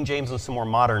New King James and some more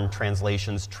modern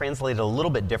translations translate it a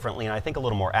little bit differently, and I think a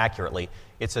little more accurately.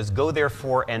 It says, go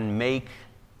therefore and make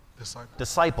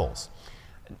disciples.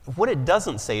 What it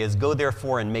doesn't say is, go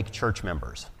therefore and make church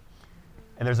members.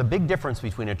 And there's a big difference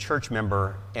between a church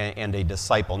member and a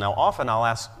disciple. Now, often I'll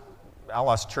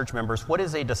ask church members, what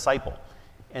is a disciple?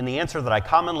 And the answer that I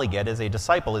commonly get is, a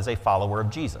disciple is a follower of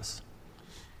Jesus.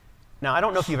 Now, I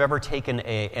don't know if you've ever taken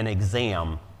an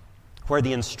exam where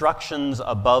the instructions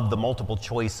above the multiple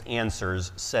choice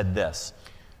answers said this: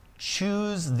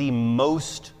 choose the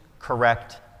most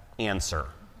correct answer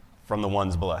from the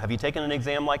ones below. Have you taken an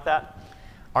exam like that?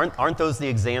 Aren't those the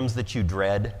exams that you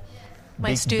dread?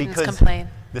 My students complain.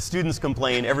 The students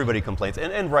complain, everybody complains,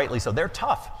 and rightly so. They're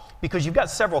tough because you've got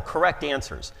several correct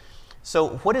answers. So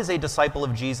what is a disciple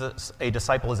of Jesus? A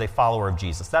disciple is a follower of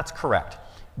Jesus. That's correct.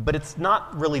 But it's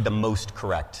not really the most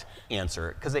correct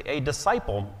answer, because a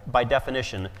disciple, by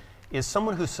definition, is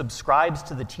someone who subscribes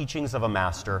to the teachings of a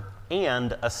master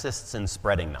and assists in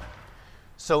spreading them.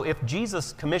 So if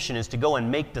Jesus' commission is to go and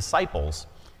make disciples,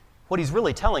 what he's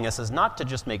really telling us is not to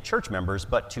just make church members,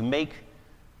 but to make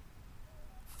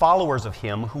followers of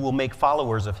him who will make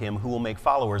followers of him, who will make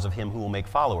followers of him, who will make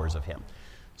followers of him.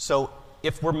 So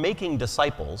if we're making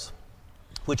disciples,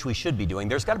 which we should be doing,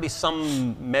 there's got to be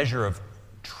some measure of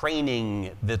training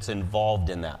that's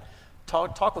involved in that.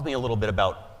 Talk with me a little bit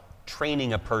about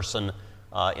training a person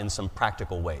in some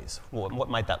practical ways.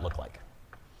 What might that look like?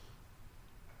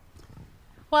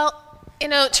 Well,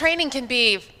 training can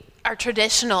be our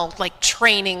traditional,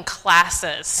 training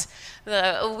classes,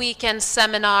 the weekend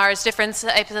seminars, different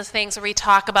types of things where we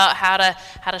talk about how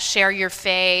to share your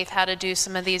faith, how to do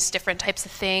some of these different types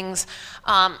of things.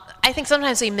 I think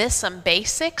sometimes we miss some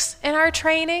basics in our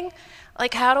training.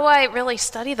 Like, how do I really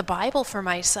study the Bible for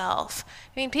myself?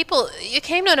 I mean, you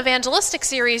came to an evangelistic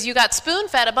series, you got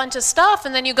spoon-fed a bunch of stuff,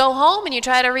 and then you go home and you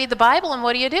try to read the Bible, and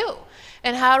what do?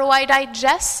 And how do I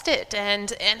digest it? And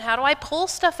how do I pull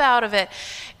stuff out of it?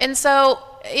 And so,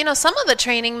 some of the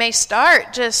training may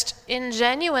start just in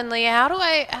genuinely, how do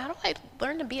I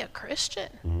learn to be a Christian?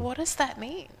 Mm-hmm. What does that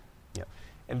mean? Yeah.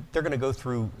 And they're going to go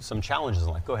through some challenges in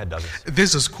life. Go ahead, Douglas.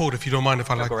 There's this quote, if you don't mind,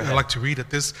 if I'd like to read it.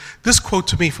 This quote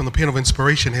to me from the Pen of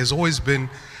Inspiration has always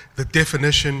been the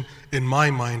definition in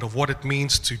my mind of what it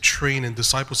means to train and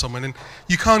disciple someone. And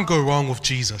you can't go wrong with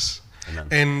Jesus. Amen.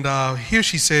 And here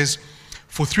she says,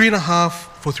 For three and a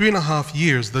half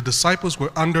years, the disciples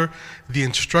were under the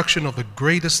instruction of the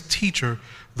greatest teacher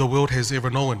the world has ever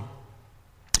known,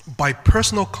 by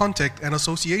personal contact and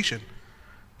association.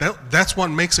 That's what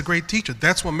makes a great teacher.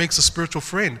 That's what makes a spiritual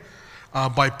friend.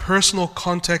 By personal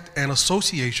contact and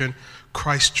association,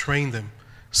 Christ trained them.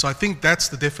 So I think that's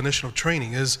the definition of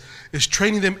training, is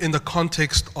training them in the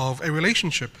context of a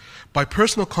relationship. By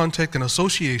personal contact and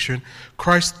association,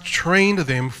 Christ trained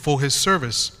them for his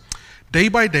service. day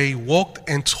by day, walked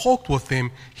and talked with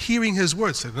them, hearing his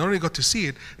words. So they not only got to see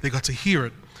it, they got to hear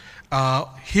it.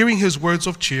 Hearing his words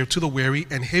of cheer to the weary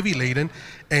and heavy laden,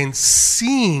 and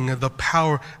seeing the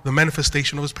power, the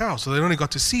manifestation of his power. So they not only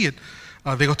got to see it,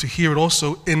 they got to hear it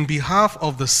also in behalf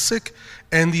of the sick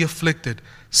and the afflicted.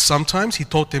 Sometimes he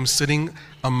taught them sitting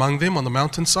among them on the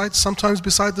mountainside, sometimes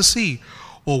beside the sea,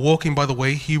 or walking by the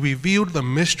way. He revealed the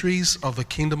mysteries of the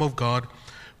kingdom of God.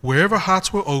 Wherever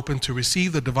hearts were open to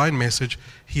receive the divine message,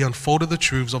 he unfolded the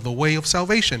truths of the way of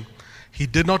salvation. He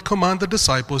did not command the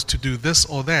disciples to do this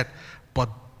or that,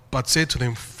 but said to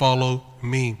them, follow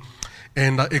me.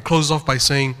 And it closes off by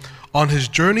saying, on his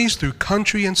journeys through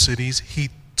country and cities, he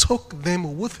took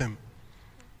them with him.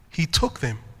 He took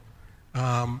them.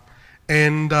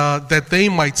 That they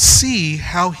might see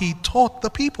how he taught the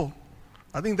people.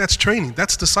 I think that's training.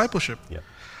 That's discipleship. Yeah.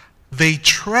 They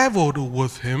traveled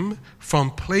with him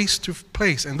from place to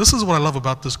place. And this is what I love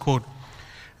about this quote.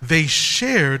 They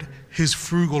shared his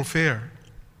frugal fare.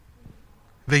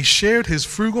 They shared his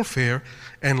frugal fare,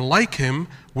 and like him,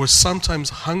 were sometimes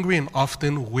hungry and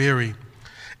often weary.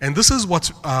 And this is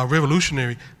what's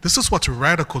revolutionary. This is what's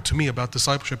radical to me about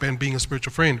discipleship and being a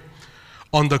spiritual friend.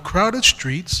 On the crowded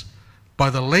streets, by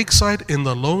the lakeside, in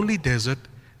the lonely desert,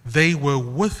 they were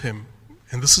with him.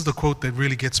 And this is the quote that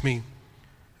really gets me.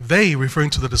 They,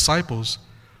 referring to the disciples,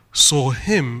 saw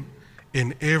him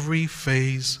in every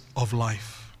phase of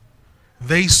life.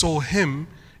 They saw him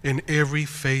in every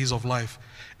phase of life.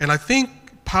 And I think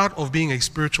part of being a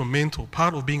spiritual mentor,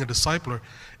 part of being a discipler,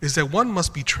 is that one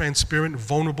must be transparent,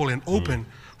 vulnerable, and open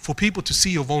for people to see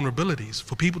your vulnerabilities,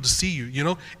 for people to see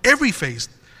you, every phase.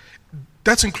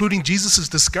 That's including Jesus'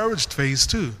 discouraged phase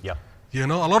too. Yeah. A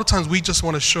lot of times we just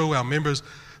want to show our members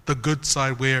the good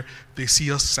side where they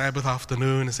see us Sabbath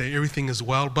afternoon and say everything is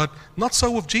well, but not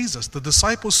so with Jesus. The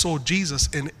disciples saw Jesus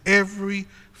in every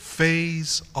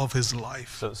phase of his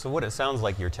life. So what it sounds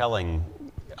like you're telling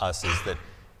us is that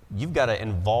you've got to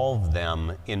involve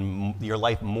them in your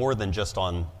life more than just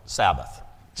on Sabbath.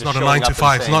 It's not a 9 to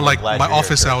 5. It's not like my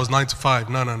office hours, 9 to 5.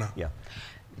 No.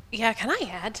 Yeah, can I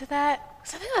add to that?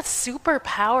 Because I think that's super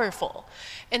powerful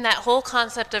in that whole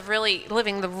concept of really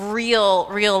living the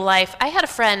real life. I had a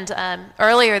friend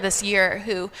earlier this year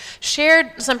who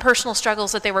shared some personal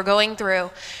struggles that they were going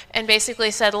through and basically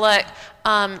said, look,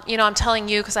 I'm telling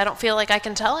you because I don't feel like I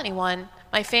can tell anyone.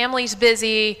 My family's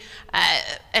busy,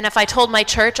 and if I told my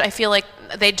church, I feel like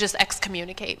they'd just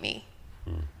excommunicate me.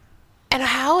 And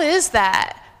how is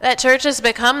that? That church has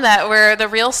become that, where the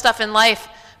real stuff in life,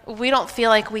 we don't feel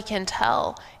like we can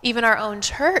tell even our own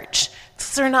church.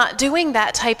 They're not doing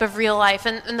that type of real life.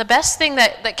 And the best thing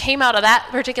that came out of that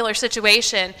particular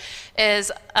situation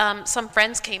is some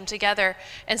friends came together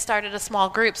and started a small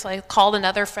group. So I called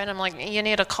another friend. I'm like, you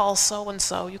need to call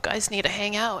so-and-so. You guys need to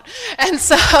hang out.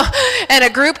 And a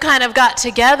group kind of got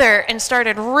together and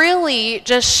started really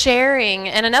just sharing.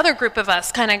 And another group of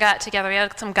us kind of got together. We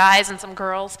had some guys and some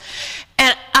girls.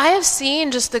 And I have seen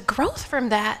just the growth from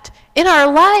that in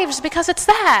our lives, because it's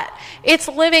that. It's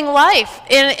living life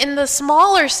in the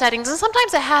smaller settings. And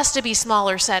sometimes it has to be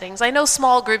smaller settings. I know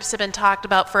small groups have been talked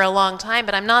about for a long time,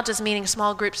 but I'm not just meaning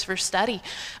small groups for study,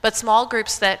 but small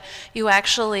groups that you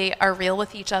actually are real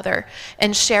with each other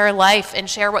and share life and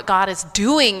share what God is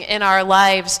doing in our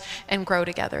lives and grow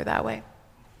together that way.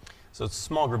 So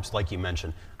small groups, like you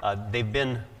mentioned, they've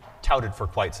been touted for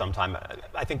quite some time.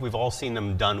 I think we've all seen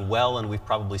them done well, and we've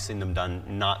probably seen them done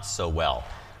not so well.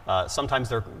 Sometimes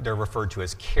they're referred to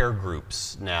as care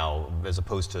groups now, as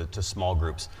opposed to small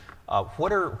groups.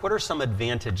 What are some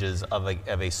advantages of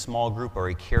a small group or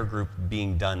a care group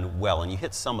being done well? And you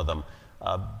hit some of them,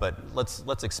 but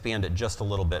let's expand it just a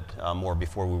little bit more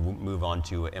before we move on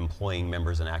to employing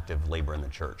members in active labor in the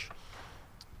church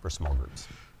for small groups.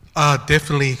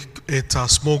 Definitely,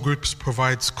 small groups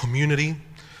provides community,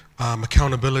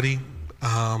 accountability.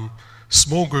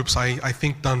 Small groups, I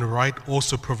think done right,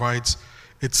 also provides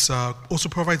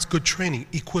good training,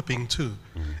 equipping too,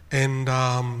 and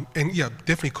yeah,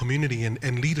 definitely community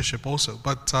and leadership also.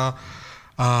 But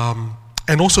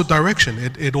and also direction.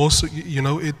 It also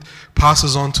it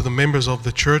passes on to the members of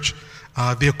the church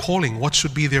their calling. What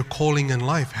should be their calling in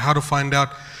life? How to find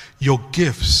out your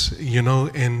gifts,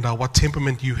 and what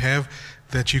temperament you have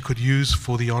that you could use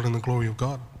for the honor and the glory of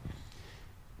God.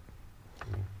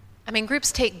 I mean,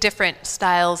 groups take different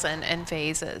styles and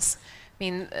phases. I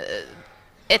mean,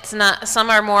 it's not, some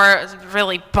are more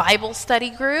really Bible study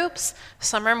groups,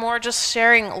 some are more just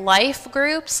sharing life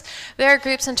groups. There are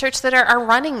groups in church that are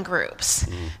running groups.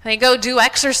 They go do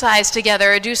exercise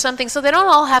together or do something, so they don't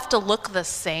all have to look the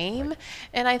same.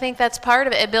 And I think that's part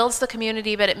of it. It builds the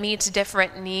community, but it meets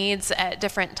different needs at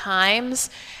different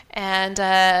times. And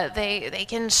they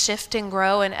can shift and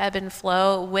grow and ebb and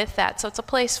flow with that. So it's a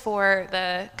place for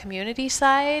the community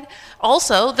side.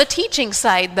 Also, the teaching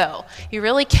side, though. You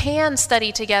really can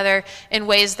study together in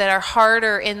ways that are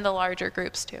harder in the larger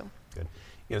groups, too. Good.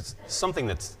 It's something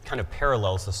that's kind of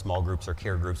parallels to small groups or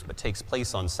care groups, but takes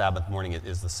place on Sabbath morning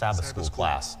is the Sabbath school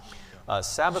class.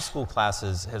 Sabbath school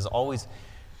classes has always,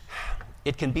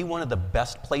 it can be one of the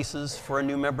best places for a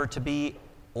new member to be,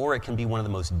 or it can be one of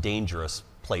the most dangerous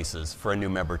places for a new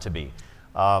member to be.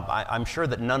 I'm sure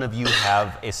that none of you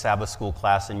have a Sabbath school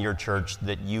class in your church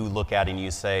that you look at and you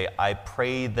say, I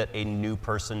pray that a new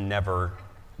person never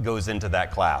goes into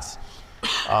that class.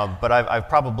 But I've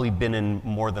probably been in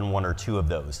more than one or two of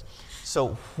those. So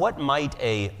what might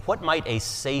a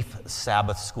safe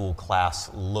Sabbath school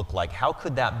class look like? How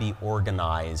could that be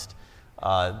organized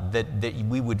that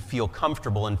we would feel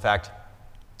comfortable? In fact,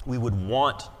 we would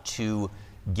want to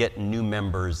get new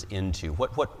members into?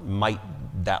 What might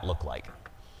that look like?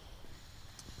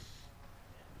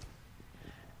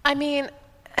 I mean,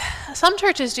 some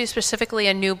churches do specifically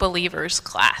a new believers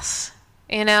class,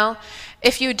 you know?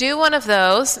 If you do one of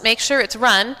those, make sure it's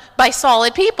run by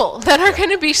solid people that are going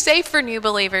to be safe for new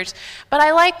believers. But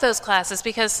I like those classes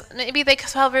because maybe they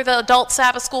cover the adult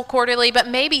Sabbath school quarterly, but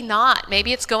maybe not.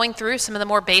 Maybe it's going through some of the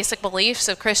more basic beliefs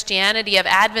of Christianity, of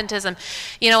Adventism.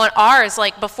 You know, in ours,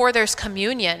 like before there's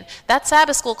communion, that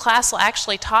Sabbath school class will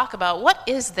actually talk about what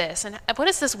is this and what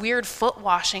is this weird foot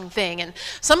washing thing. And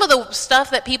some of the stuff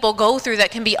that people go through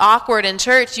that can be awkward in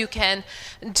church, you can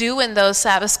do in those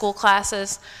Sabbath school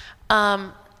classes.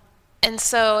 And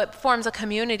so it forms a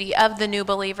community of the new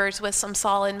believers with some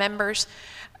solid members.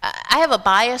 I have a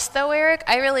bias, though, Eric.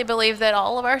 I really believe that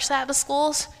all of our Sabbath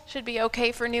schools should be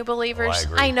okay for new believers. I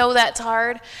agree. I know that's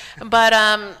hard,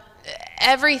 but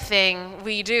everything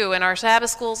we do in our Sabbath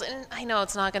schools, and I know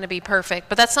it's not going to be perfect,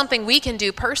 but that's something we can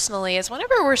do personally, is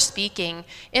whenever we're speaking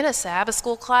in a Sabbath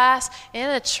school class, in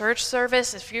a church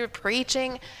service, if you're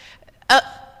preaching,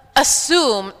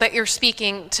 assume that you're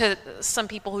speaking to some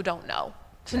people who don't know,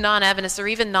 to non-Adventists or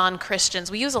even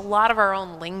non-Christians. We use a lot of our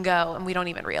own lingo, and we don't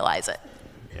even realize it.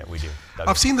 Yeah, we do.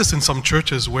 I've seen this in some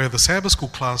churches where the Sabbath school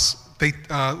class,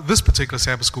 this particular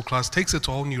Sabbath school class takes it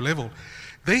to a whole new level.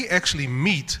 They actually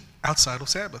meet outside of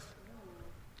Sabbath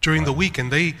during the week,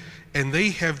 and they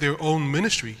have their own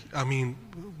ministry,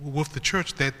 with the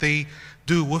church that they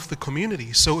do with the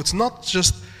community. So it's not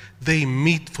just they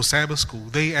meet for Sabbath school.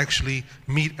 They actually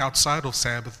meet outside of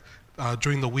Sabbath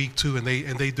during the week too, and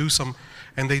they do some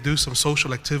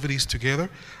social activities together.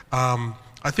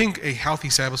 I think a healthy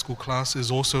Sabbath school class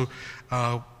is also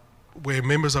where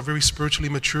members are very spiritually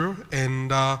mature,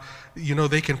 and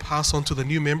they can pass on to the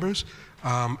new members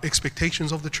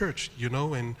expectations of the church,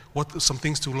 and some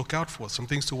things to look out for, some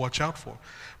things to watch out for.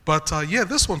 But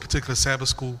this one particular Sabbath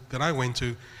school that I went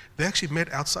to, they actually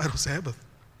met outside of Sabbath.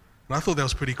 And I thought that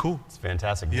was pretty cool. It's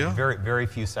fantastic. Yeah. Very, very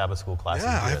few Sabbath school classes.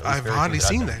 Yeah, I've hardly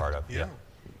seen that. Yeah.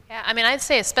 Yeah, I'd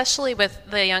say especially with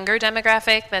the younger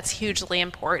demographic, that's hugely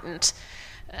important.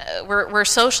 We're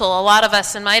social. A lot of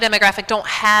us in my demographic don't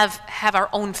have our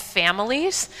own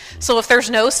families. So if there's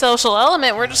no social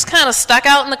element, we're just kind of stuck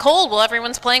out in the cold while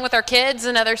everyone's playing with our kids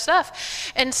and other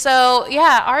stuff. And so,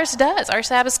 ours does. Our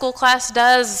Sabbath school class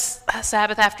does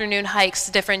Sabbath afternoon hikes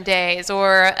different days,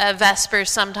 or Vespers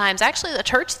sometimes. Actually, the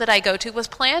church that I go to was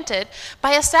planted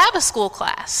by a Sabbath school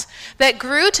class that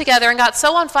grew together and got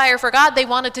so on fire for God, they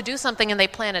wanted to do something and they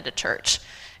planted a church.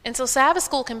 And so Sabbath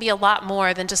school can be a lot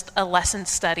more than just a lesson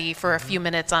study for a few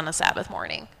minutes on a Sabbath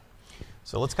morning.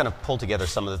 So let's kind of pull together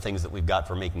some of the things that we've got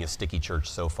for making a sticky church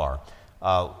so far.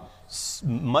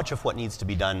 Much of what needs to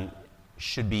be done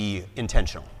should be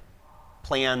intentional,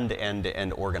 planned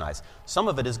and organized. Some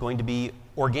of it is going to be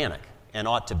organic and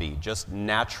ought to be, just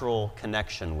natural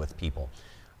connection with people.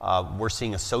 We're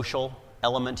seeing a social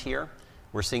element here.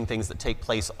 We're seeing things that take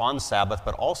place on Sabbath,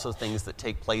 but also things that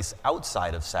take place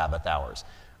outside of Sabbath hours.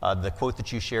 The quote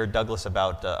that you shared, Douglas,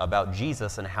 about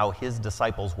Jesus and how his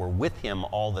disciples were with him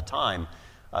all the time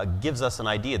gives us an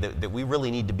idea that we really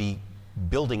need to be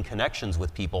building connections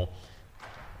with people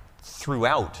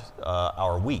throughout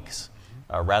our weeks,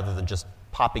 rather than just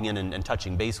popping in and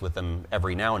touching base with them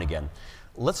every now and again.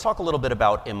 Let's talk a little bit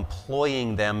about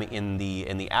employing them in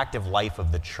the active life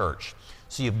of the church.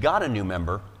 So you've got a new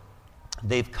member.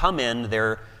 They've come in,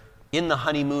 they're in the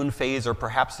honeymoon phase, or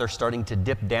perhaps they're starting to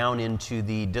dip down into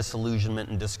the disillusionment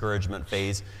and discouragement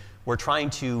phase. We're trying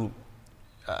to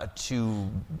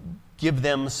give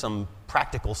them some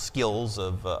practical skills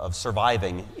of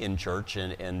surviving in church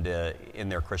and in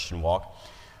their Christian walk.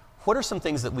 What are some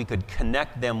things that we could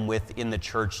connect them with in the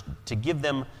church to give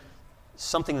them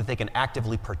something that they can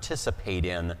actively participate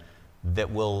in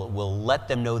that will let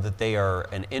them know that they are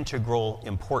an integral,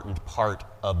 important part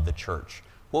of the church?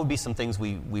 What would be some things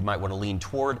we might want to lean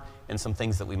toward and some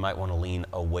things that we might want to lean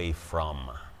away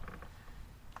from?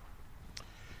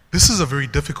 This is a very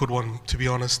difficult one, to be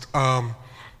honest.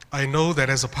 I know that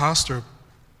as a pastor,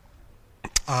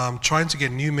 trying to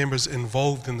get new members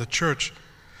involved in the church,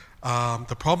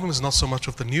 the problem is not so much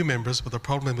with the new members, but the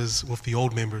problem is with the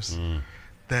old members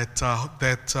that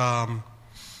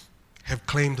have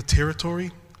claimed the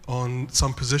territory on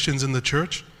some positions in the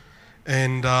church.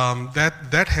 And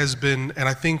that has been, and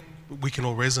I think we can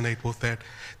all resonate with that.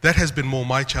 That has been more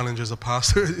my challenge as a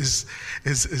pastor is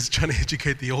trying to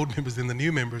educate the old members than the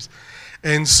new members.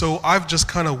 And so I've just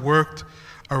kind of worked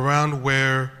around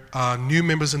where new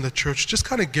members in the church, just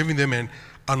kind of giving them an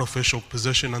unofficial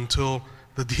position until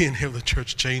the DNA of the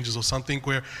church changes or something,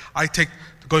 where I take,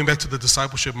 going back to the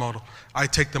discipleship model, I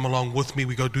take them along with me.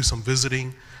 We go do some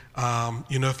visiting.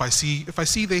 If I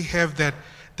see they have that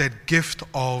gift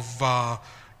of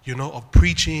of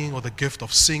preaching or the gift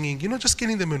of singing, just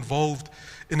getting them involved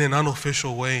in an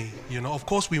unofficial way. Of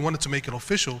course we wanted to make it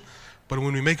official, but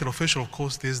when we make it official, of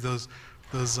course there's those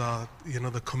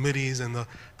the committees and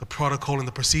the protocol and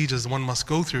the procedures one must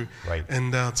go through. Right.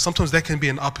 And sometimes that can be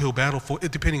an uphill battle for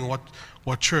it, depending on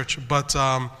what church. But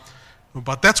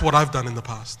that's what I've done in the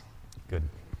past. Good.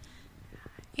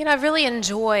 I've really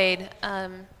enjoyed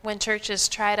when churches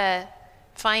try to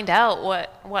find out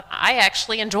what I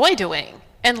actually enjoy doing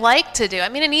and like to do. I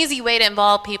mean, an easy way to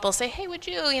involve people, say, hey, would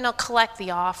you, collect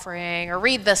the offering or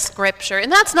read the scripture?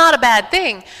 And that's not a bad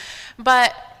thing.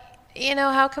 But,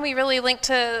 how can we really link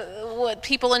to what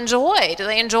people enjoy? Do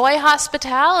they enjoy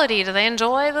hospitality? Do they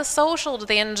enjoy the social? Do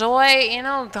they enjoy,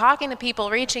 talking to people,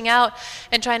 reaching out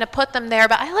and trying to put them there?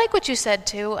 But I like what you said,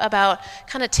 too, about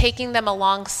kind of taking them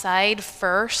alongside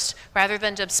first rather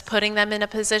than just putting them in a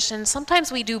position. Sometimes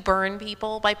we do burn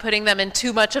people by putting them in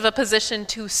too much of a position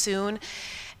too soon.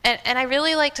 And I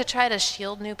really like to try to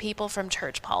shield new people from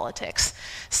church politics.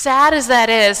 Sad as that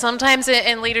is, sometimes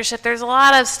in leadership there's a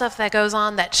lot of stuff that goes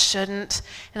on that shouldn't,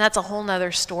 and that's a whole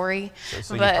nother story.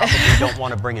 So you probably don't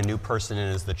want to bring a new person in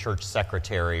as the church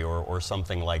secretary or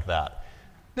something like that.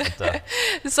 But,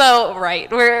 So, right,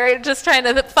 we're just trying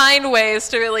to find ways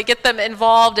to really get them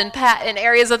involved in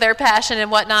areas of their passion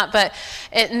and whatnot, but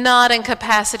not in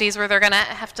capacities where they're going to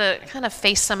have to kind of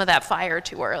face some of that fire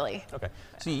too early. Okay.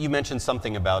 So you mentioned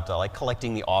something about like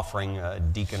collecting the offering, a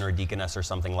deacon or deaconess or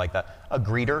something like that. A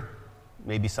greeter,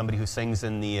 maybe somebody who sings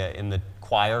in the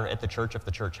choir at the church, if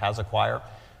the church has a choir.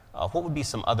 What would be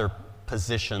some other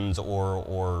positions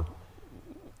or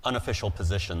unofficial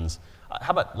positions?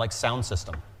 How about like sound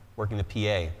system, working the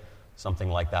PA? Something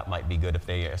like that might be good if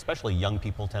especially young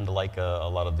people tend to like a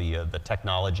lot of the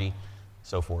technology,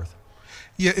 so forth.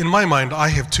 Yeah, in my mind, I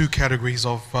have two categories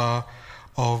of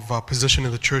position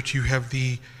in the church. You have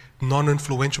the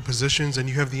non-influential positions and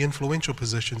you have the influential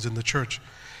positions in the church.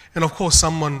 And of course,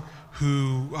 someone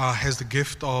who has the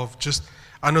gift of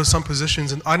I know some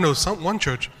positions, and I know one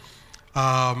church,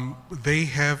 they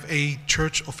have a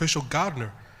church official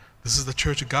gardener. This is the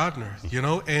church gardener,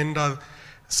 and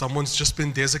someone's just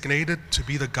been designated to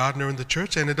be the gardener in the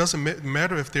church, and it doesn't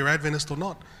matter if they're Adventist or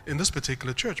not in this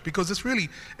particular church, because it's really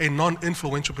a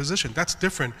non-influential position. That's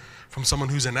different from someone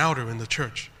who's an outer in the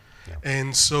church. Yeah.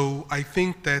 And so I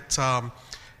think that,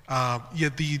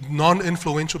 the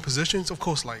non-influential positions, of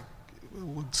course, like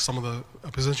some of the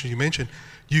positions you mentioned,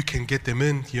 you can get them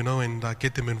in, and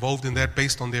get them involved in that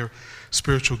based on their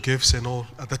spiritual gifts and all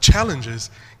the challenges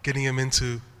getting them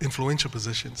into influential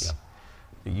positions.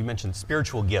 Yeah. You mentioned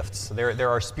spiritual gifts. There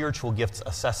are spiritual gifts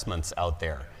assessments out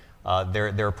there.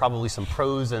 There are probably some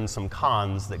pros and some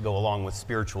cons that go along with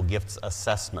spiritual gifts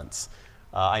assessments.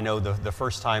 I know the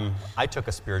first time I took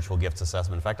a spiritual gifts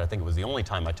assessment, in fact, I think it was the only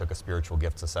time I took a spiritual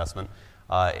gifts assessment,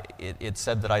 it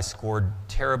said that I scored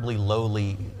terribly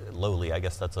lowly, I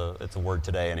guess it's a word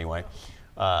today anyway.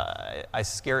 I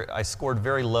scored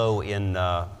very low in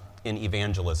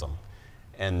evangelism.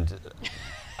 And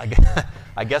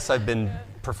I guess I've been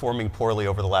performing poorly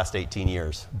over the last 18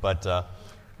 years, but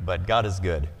God is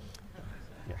good.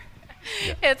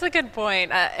 Yeah. It's a good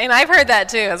point. And I've heard that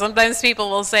too. Sometimes people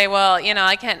will say, well,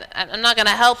 I'm not going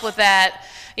to help with that.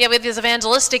 Yeah, with these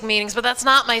evangelistic meetings, but that's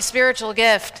not my spiritual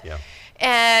gift. Yeah.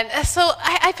 And so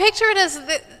I picture it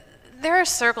as there are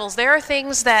circles, there are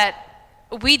things that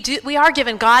we are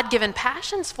given God-given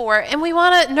passions for, and we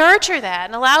want to nurture that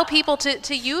and allow people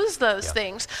to use those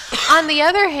things. On the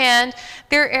other hand,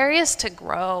 there are areas to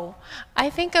grow. I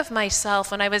think of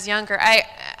myself when I was younger.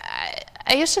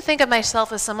 I used to think of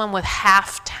myself as someone with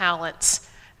half talents.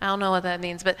 I don't know what that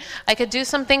means, but I could do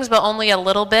some things, but only a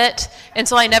little bit. And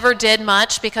so I never did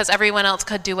much because everyone else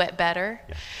could do it better.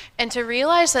 Yeah. And to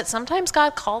realize that sometimes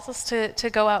God calls us to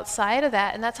go outside of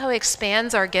that, and that's how he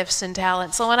expands our gifts and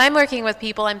talents. So when I'm working with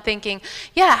people, I'm thinking,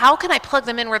 yeah, how can I plug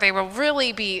them in where they will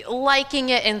really be liking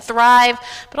it and thrive?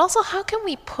 But also, how can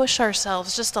we push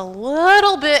ourselves just a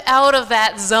little bit out of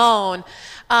that zone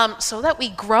so that we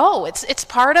grow? It's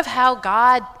part of how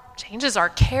God changes our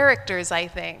characters, I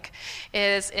think,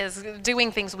 is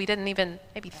doing things we didn't even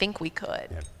maybe think we could.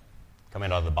 Yeah.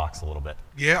 Coming out of the box a little bit.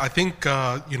 Yeah, I think,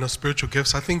 spiritual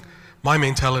gifts, I think my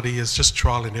mentality is just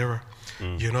trial and error.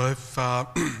 If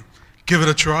give it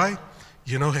a try,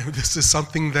 if this is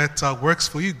something that works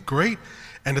for you, great,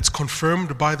 and it's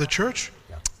confirmed by the church,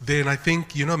 then I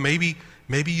think, maybe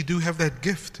you do have that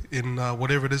gift in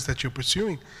whatever it is that you're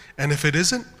pursuing. And if it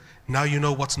isn't, now you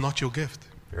know what's not your gift.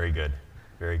 Very good.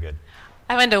 Very good.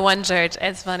 I went to one church.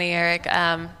 It's funny, Eric.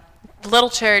 Little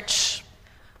church,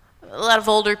 a lot of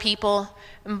older people.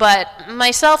 But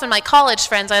myself and my college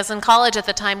friends, I was in college at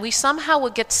the time, we somehow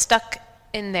would get stuck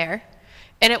in there.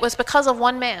 And it was because of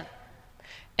one man.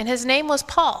 And his name was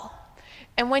Paul.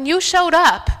 And when you showed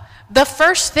up, the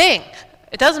first thing,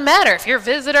 it doesn't matter if you're a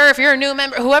visitor, if you're a new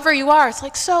member, whoever you are, it's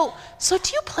like, so do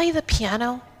you play the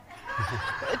piano?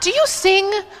 Do you sing?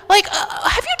 Like,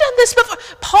 have you done this before?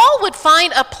 Paul would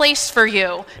find a place for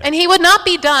you, and he would not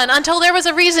be done until there was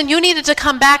a reason you needed to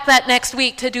come back that next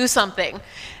week to do something.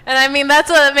 And I mean, that's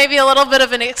maybe a little bit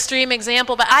of an extreme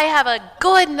example, but I have a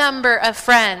good number of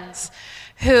friends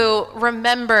who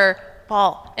remember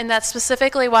Paul. And that's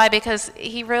specifically why, because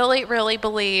he really, really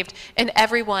believed in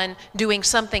everyone doing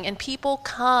something, and people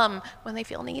come when they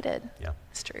feel needed. Yeah.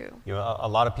 It's true. A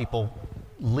lot of people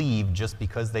leave just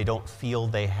because they don't feel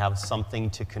they have something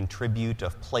to contribute, a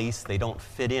place they don't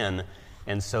fit in,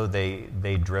 and so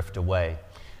they drift away.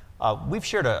 We've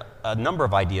shared a number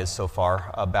of ideas so far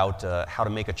about how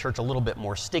to make a church a little bit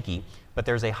more sticky, but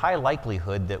there's a high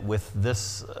likelihood that with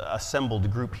this assembled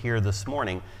group here this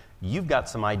morning, you've got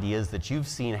some ideas that you've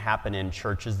seen happen in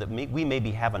churches that we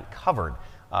maybe haven't covered.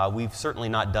 We've certainly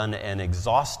not done an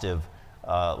exhaustive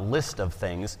list of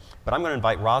things, but I'm going to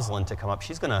invite Rosalind to come up.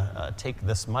 She's going to take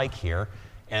this mic here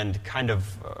and kind of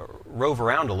rove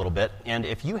around a little bit. And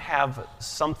if you have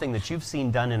something that you've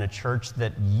seen done in a church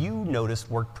that you noticed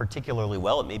worked particularly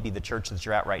well, it may be the church that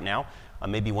you're at right now,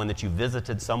 maybe one that you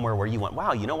visited somewhere where you went,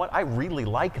 wow, you know what, I really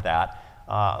like that.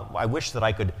 I wish that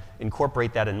I could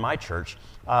incorporate that in my church.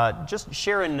 Just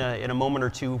share in a moment or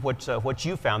two what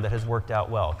you found that has worked out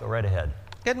well. Go right ahead.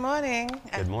 Good morning.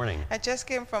 Good morning. I just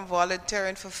came from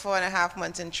volunteering for 4.5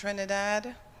 months in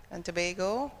Trinidad and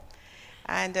Tobago,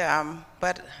 and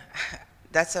but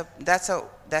that's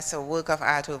a work of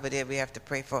art over there. We have to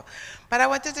pray for. But I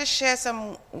wanted to share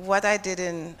what I did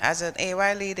as an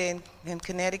AY leader in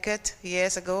Connecticut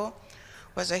years ago.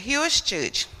 Was a huge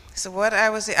church. So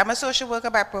I'm a social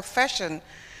worker by profession,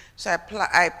 so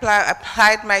I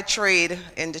applied my trade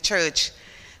in the church.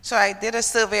 So I did a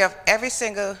survey of every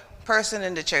single person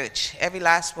in the church, every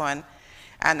last one,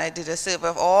 and I did a survey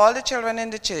of all the children in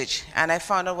the church, and I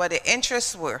found out what their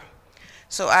interests were.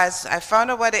 So as I found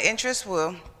out what their interests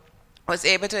were, I was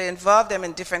able to involve them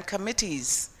in different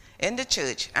committees in the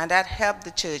church, and that helped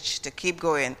the church to keep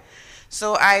going.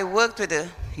 So I worked with the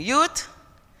youth,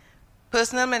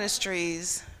 personal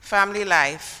ministries, family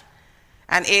life,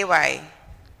 and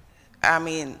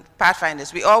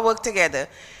Pathfinders. We all worked together,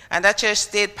 and that church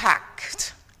stayed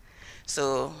packed.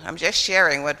 So I'm just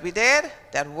sharing what we did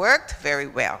that worked very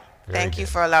well. Thank you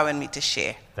for allowing me to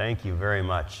share. Thank you very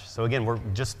much. So again, we're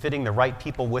just fitting the right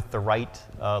people with the right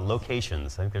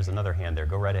locations. I think there's another hand there.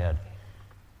 Go right ahead.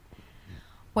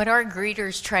 What our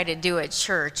greeters try to do at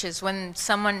church is when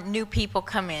new people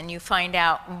come in, you find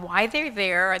out why they're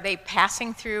there. Are they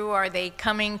passing through? Are they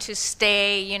coming to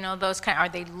stay? Are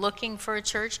they looking for a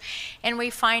church? And we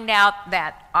find out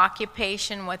that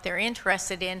occupation, what they're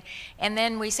interested in, and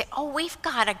then we say, oh, we've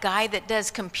got a guy that does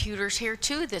computers here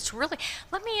too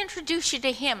let me introduce you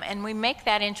to him. And we make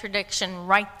that introduction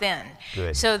right then.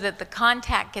 Good. So that the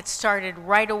contact gets started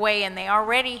right away and they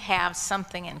already have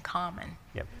something in common.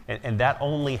 Yep. And that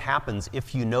only happens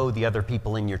if you know the other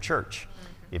people in your church.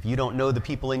 Mm-hmm. If you don't know the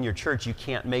people in your church, you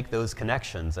can't make those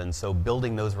connections. And so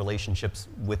building those relationships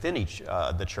within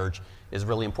the church is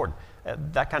really important.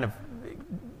 That kind of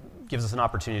gives us an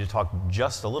opportunity to talk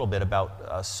just a little bit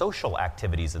about social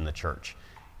activities in the church.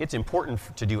 It's important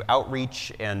to do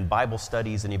outreach and Bible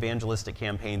studies and evangelistic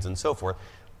campaigns and so forth,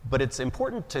 but it's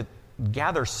important to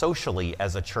gather socially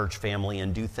as a church family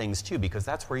and do things too, because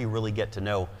that's where you really get to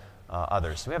know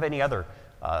others. Do we have any other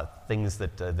things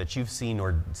that you've seen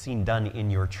or seen done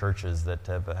in your churches that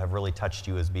have really touched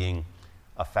you as being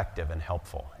effective and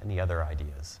helpful? Any other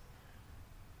ideas?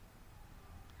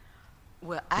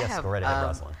 Well, Go right ahead,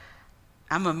 Rosalind.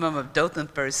 I'm a member of Dothan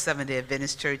First Seventh-day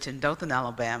Adventist Church in Dothan,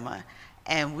 Alabama,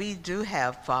 and we do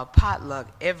have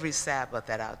potluck every Sabbath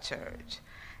at our church.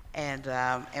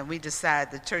 And we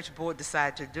decided, the church board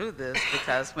decided to do this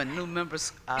because when new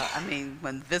members,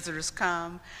 when visitors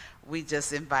come, we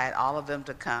just invite all of them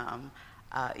to come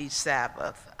each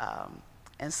Sabbath.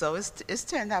 And so it's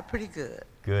turned out pretty good.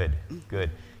 Good.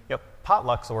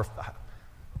 Potlucks, or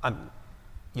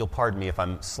you'll pardon me if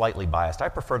I'm slightly biased, I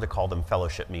prefer to call them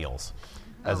fellowship meals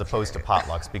as opposed to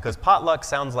potlucks, because potluck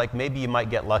sounds like maybe you might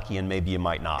get lucky and maybe you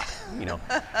might not,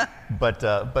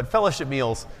 But fellowship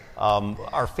meals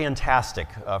are fantastic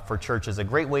for churches, a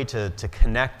great way to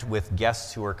connect with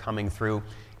guests who are coming through.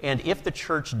 And if the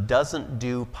church doesn't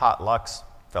do potlucks,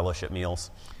 fellowship meals,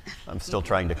 I'm still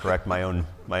trying to correct my own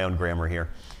grammar here,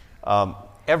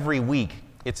 every week,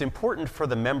 it's important for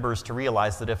the members to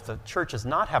realize that if the church is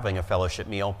not having a fellowship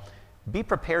meal, be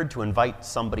prepared to invite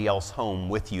somebody else home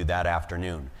with you that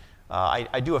afternoon.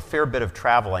 I do a fair bit of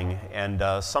traveling,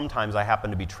 and sometimes I happen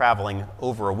to be traveling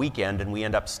over a weekend, and we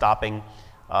end up stopping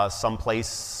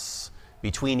someplace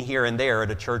between here and there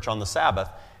at a church on the Sabbath.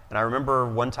 And I remember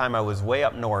one time I was way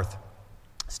up north,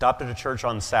 stopped at a church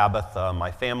on Sabbath.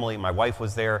 My family, my wife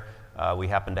was there. We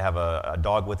happened to have a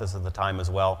dog with us at the time as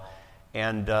well.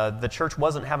 And the church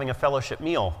wasn't having a fellowship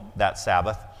meal that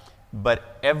Sabbath,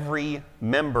 but every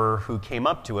member who came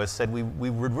up to us said, we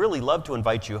would really love to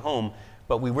invite you home,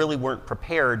 but we really weren't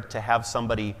prepared to have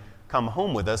somebody come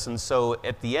home with us. And so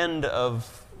at the end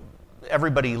of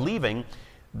everybody leaving,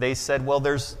 they said, well,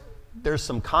 there's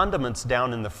some condiments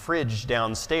down in the fridge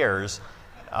downstairs,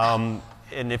 and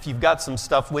if you've got some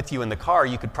stuff with you in the car,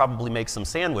 you could probably make some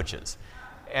sandwiches.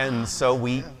 And so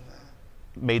we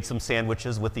made some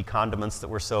sandwiches with the condiments that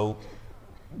were so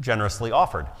generously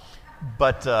offered.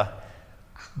 But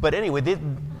anyway,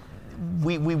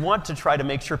 we want to try to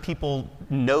make sure people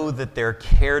know that they're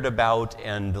cared about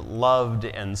and loved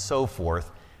and so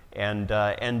forth. And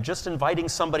just inviting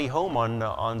somebody home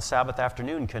on Sabbath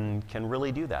afternoon can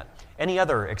really do that. Any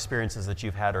other experiences that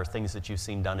you've had or things that you've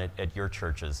seen done at your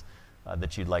churches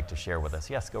that you'd like to share with us?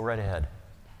 Yes, go right ahead.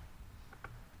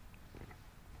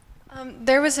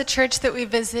 There was a church that we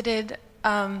visited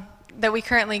that we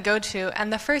currently go to,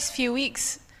 and the first few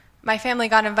weeks, my family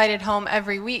got invited home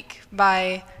every week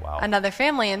by another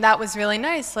family, and that was really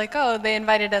nice. Like, oh, they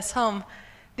invited us home.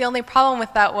 The only problem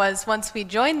with that was once we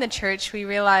joined the church, we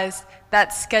realized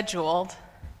that's scheduled,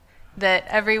 that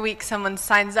every week someone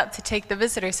signs up to take the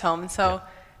visitors home. So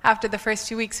after the first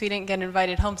 2 weeks, we didn't get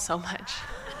invited home so much.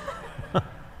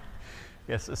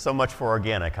 Yes, so much for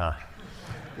organic, huh?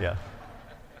 Yeah.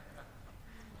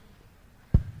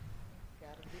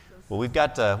 Well, we've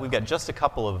got just a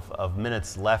couple of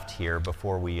minutes left here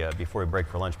before we break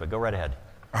for lunch, but go right ahead.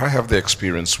 I have the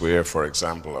experience where, for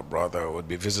example, a brother would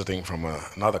be visiting from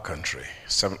another country,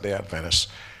 Seventh-day Adventist,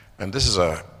 and this is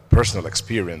a personal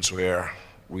experience where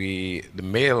the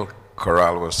male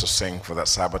chorale was to sing for that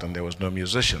Sabbath and there was no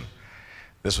musician.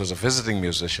 This was a visiting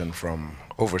musician from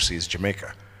overseas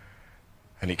Jamaica,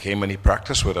 and he came and he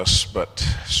practiced with us,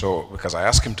 because I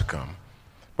asked him to come.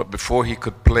 But before he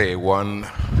could play, one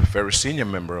very senior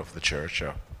member of the church,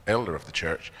 elder of the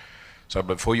church, so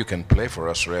before you can play for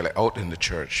us really out in the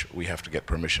church, we have to get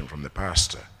permission from the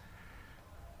pastor.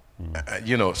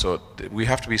 So we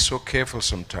have to be so careful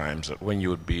sometimes that when you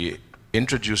would be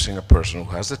introducing a person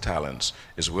who has the talents,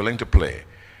 is willing to play,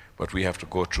 but we have to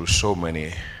go through so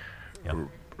many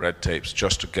red tapes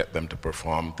just to get them to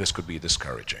perform. This could be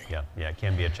discouraging. Yeah, it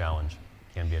can be a challenge.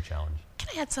 Can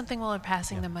I add something while we're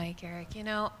passing the mic, Eric?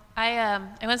 I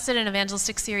once did an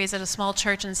evangelistic series at a small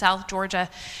church in South Georgia,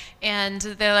 and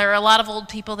there were a lot of old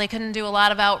people. They couldn't do a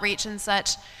lot of outreach and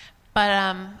such. But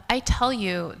I tell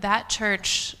you, that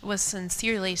church was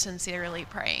sincerely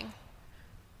praying.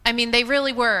 I mean, they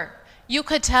really were. You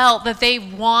could tell that they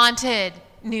wanted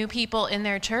new people in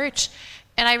their church.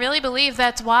 And I really believe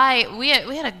that's why we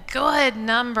had a good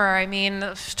number,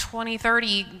 20,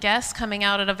 30 guests coming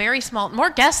out at a very small, more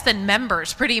guests than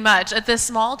members pretty much at this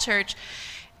small church.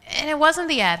 And it wasn't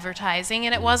the advertising,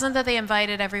 and it wasn't that they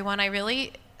invited everyone. I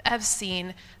have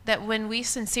seen that when we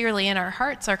sincerely in our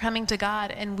hearts are coming to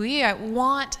God and we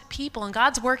want people and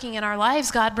God's working in our lives,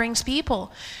 God brings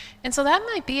people. And so that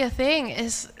might be a thing,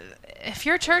 is if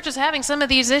your church is having some of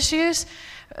these issues,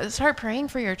 start praying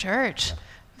for your church.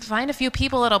 Find a few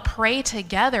people that'll pray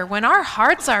together. When our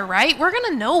hearts are right, we're going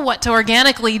to know what to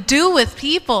organically do with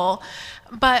people.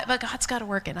 But God's got to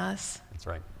work in us. That's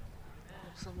right.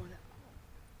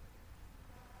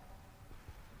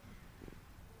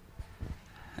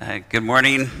 Good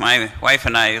morning. My wife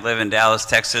and I live in Dallas,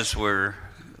 Texas. We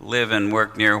live and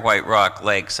work near White Rock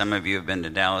Lake. Some of you have been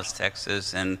to Dallas,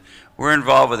 Texas. And we're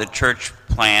involved with a church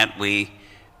plant. We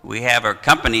have our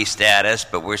company status,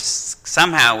 but we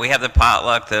have the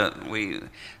potluck.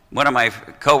 One of my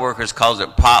coworkers calls it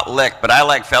potlick, but I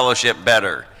like fellowship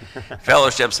better.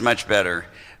 Fellowship's much better.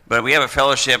 But we have a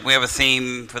fellowship. We have a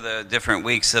theme for the different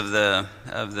weeks of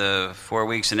the 4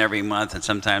 weeks in every month, and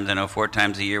sometimes 4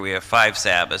 times a year we have 5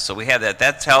 Sabbaths. So we have that.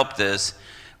 That's helped us.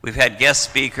 We've had guest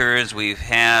speakers. We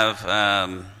have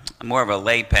more of a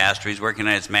lay pastor. He's working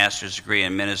on his master's degree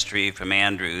in ministry from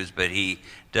Andrews, but he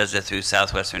does it through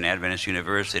Southwestern Adventist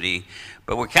University.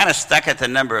 But we're kind of stuck at the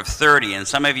number of 30, and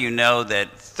some of you know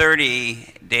that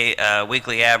 30-day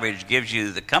weekly average gives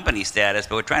you the company status,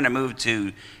 but we're trying to move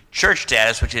to church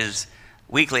status, which is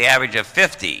weekly average of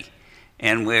 50,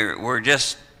 and we're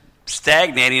just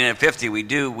stagnating at 50. We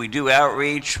do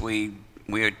outreach. We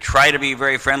try to be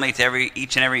very friendly to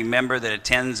each and every member that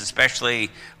attends, especially,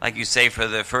 like you say, for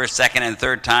the first, second, and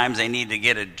third times they need to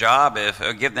get a job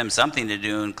or give them something to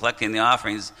do, and collecting the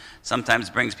offerings sometimes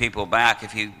brings people back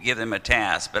if you give them a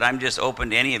task. But I'm just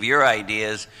open to any of your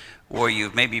ideas where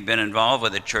you've maybe been involved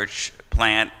with a church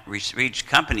plant, reach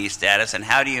company status, and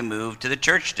how do you move to the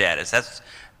church status?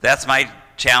 That's my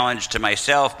challenge to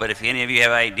myself, but if any of you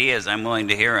have ideas, I'm willing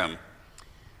to hear them.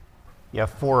 Yeah,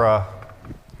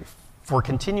 for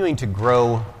continuing to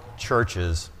grow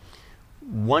churches,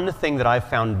 one thing that I've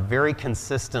found very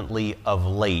consistently of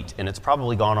late, and it's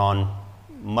probably gone on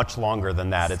much longer than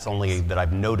that, it's only that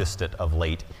I've noticed it of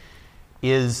late,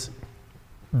 is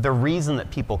the reason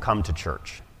that people come to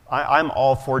church. I'm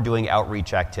all for doing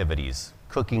outreach activities,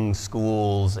 cooking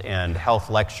schools and health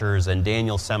lectures and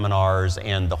Daniel seminars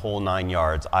and the whole 9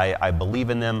 yards. I believe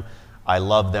in them. I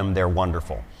love them. They're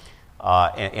wonderful.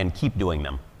 And keep doing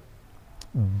them.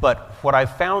 But what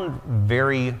I've found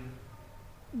very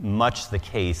much the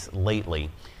case lately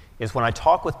is when I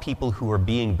talk with people who are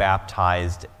being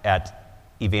baptized at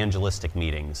evangelistic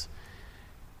meetings,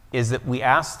 is that we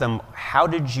ask them, how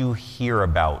did you hear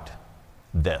about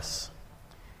this?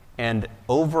 And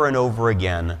over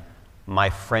again, my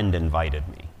friend invited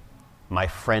me. My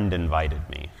friend invited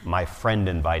me. My friend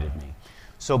invited me.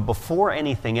 So before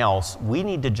anything else, we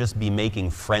need to just be making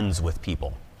friends with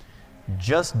people.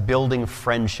 Just building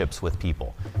friendships with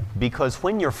people. Because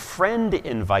when your friend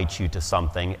invites you to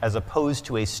something, as opposed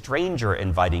to a stranger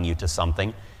inviting you to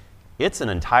something, it's an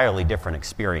entirely different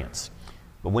experience.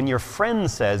 But when your friend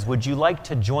says, would you like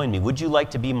to join me? Would you like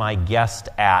to be my guest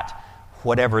at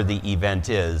whatever the event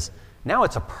is? Now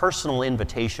it's a personal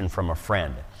invitation from a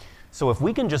friend. So if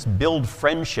we can just build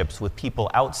friendships with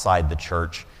people outside the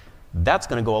church, that's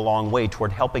going to go a long way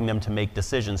toward helping them to make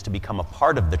decisions to become a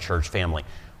part of the church family.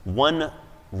 One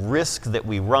risk that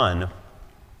we run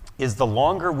is the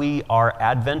longer we are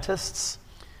Adventists,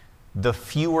 the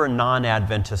fewer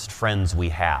non-Adventist friends we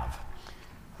have.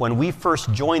 When we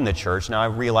first joined the church, now I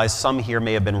realize some here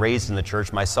may have been raised in the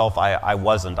church. Myself, I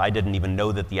wasn't. I didn't even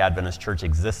know that the Adventist church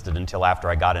existed until after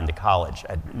I got into college.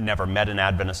 I'd never met an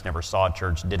Adventist, never saw a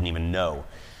church, didn't even know,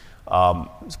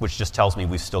 which just tells me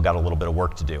we've still got a little bit of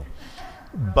work to do.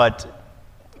 But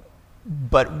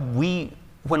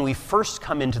when we first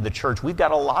come into the church, we've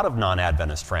got a lot of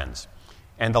non-Adventist friends.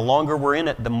 And the longer we're in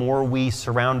it, the more we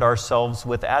surround ourselves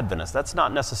with Adventists. That's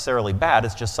not necessarily bad,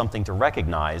 it's just something to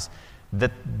recognize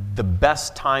that the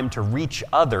best time to reach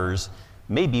others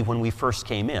may be when we first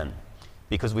came in,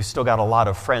 because we've still got a lot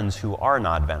of friends who are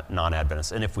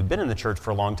non-Adventists. And if we've been in the church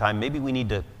for a long time, maybe we need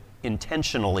to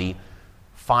intentionally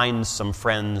find some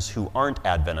friends who aren't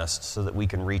Adventists so that we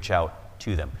can reach out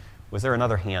to them. Was there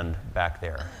another hand back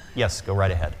there? Yes, go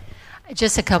right ahead.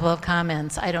 Just a couple of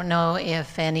comments. I don't know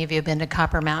if any of you have been to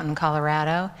Copper Mountain,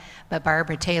 Colorado, but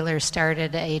Barbara Taylor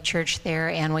started a church there,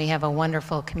 and we have a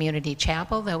wonderful community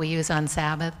chapel that we use on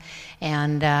Sabbath.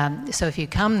 And so if you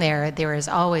come there, there is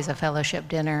always a fellowship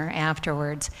dinner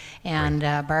afterwards. And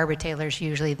Barbara Taylor's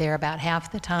usually there about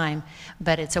half the time.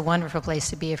 But it's a wonderful place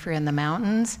to be if you're in the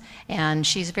mountains. And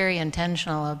she's very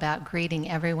intentional about greeting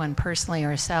everyone personally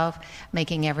herself,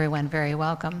 making everyone very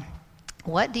welcome.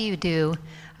 what do you do?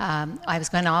 I was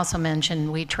going to also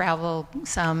mention we travel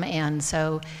some, and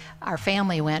so our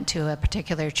family went to a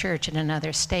particular church in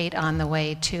another state on the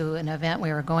way to an event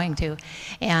we were going to.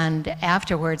 And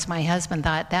afterwards, my husband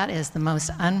thought, that is the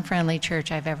most unfriendly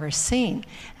church I've ever seen.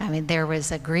 I mean, there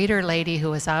was a greeter lady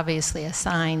who was obviously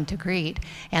assigned to greet,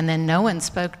 and then no one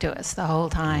spoke to us the whole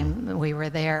time we were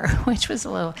there, which was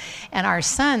a little... And our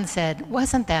son said,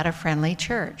 wasn't that a friendly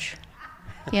church?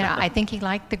 You know, I think he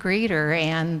liked the greeter,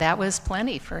 and that was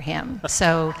plenty for him.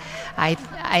 So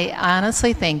I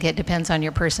honestly think it depends on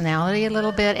your personality a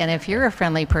little bit, and if you're a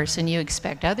friendly person, you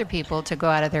expect other people to go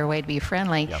out of their way to be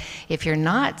friendly. Yep. If you're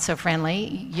not so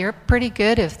friendly, you're pretty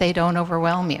good if they don't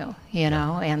overwhelm you, you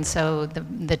know, and so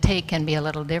the take can be a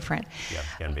little different. Yeah,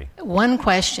 can be. One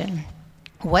question.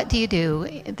 What do you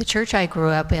do? The church I grew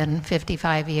up in,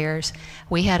 55 years,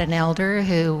 we had an elder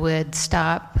who would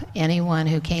stop anyone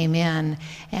who came in,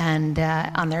 and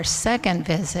on their second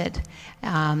visit,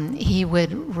 he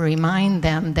would remind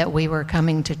them that we were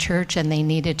coming to church and they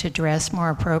needed to dress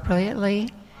more appropriately.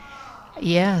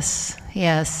 Yes,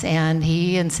 and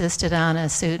he insisted on a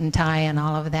suit and tie and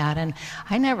all of that, and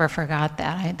I never forgot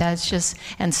that. That's just,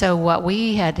 and so what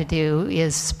we had to do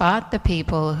is spot the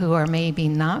people who are maybe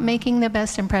not making the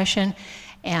best impression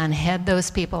and head those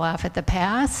people off at the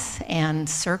pass and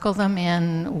circle them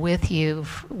in with you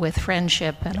with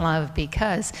friendship and love,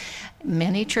 because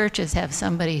many churches have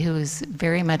somebody who's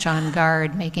very much on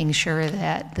guard, making sure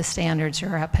that the standards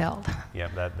are upheld. Yeah,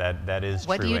 that is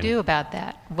What true. do you do about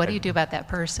that? What do you do about that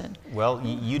person? Well,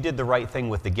 you did the right thing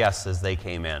with the guests as they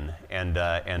came in, and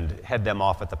head them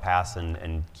off at the pass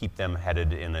and keep them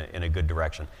headed in a good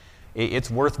direction.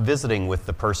 It's worth visiting with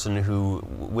the person who,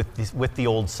 with the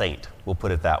old saint, we'll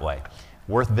put it that way.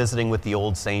 Worth visiting with the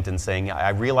old saint and saying,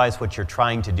 I realize what you're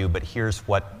trying to do, but here's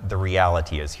what the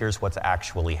reality is. Here's what's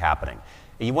actually happening.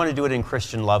 And you want to do it in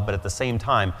Christian love, but at the same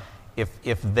time,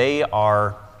 if they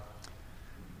are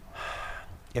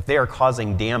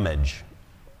causing damage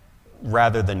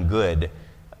rather than good,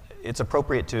 it's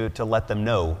appropriate to let them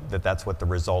know that that's what the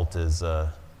result is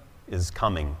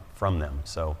coming from them.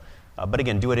 So. But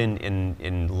again, do it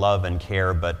in love and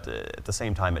care, but at the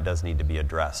same time, it does need to be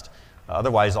addressed.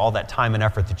 Otherwise, all that time and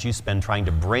effort that you spend trying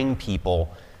to bring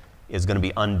people is going to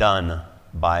be undone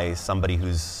by somebody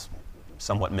who's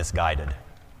somewhat misguided.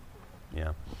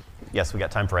 Yeah. Yes, we got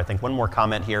time for, I think, one more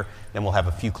comment here, then we'll have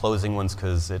a few closing ones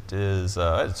because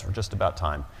it's just about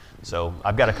time. So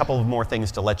I've got a couple of more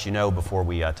things to let you know before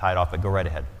we tie it off, but go right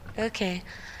ahead. Okay.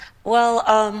 Well,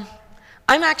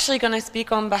 I'm actually going to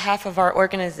speak on behalf of our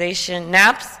organization.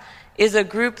 NAPS is a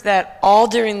group that all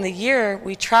during the year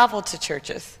we travel to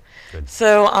churches. Good.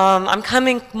 So I'm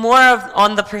coming more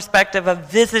on the perspective of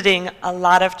visiting a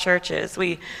lot of churches.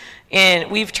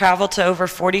 We've traveled to over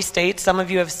 40 states. Some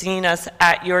of you have seen us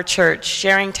at your church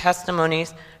sharing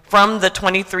testimonies from the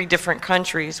 23 different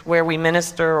countries where we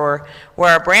minister or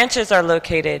where our branches are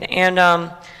located.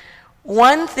 And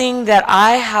one thing that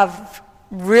I have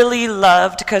really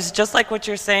loved, because just like what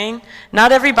you're saying,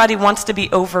 not everybody wants to be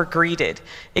over-greeted.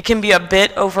 It can be a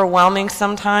bit overwhelming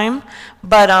sometimes,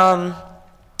 but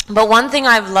one thing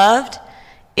I've loved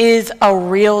is a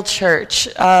real church.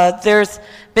 There's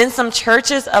been some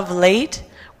churches of late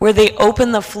where they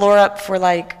open the floor up for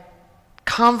like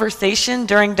conversation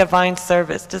during divine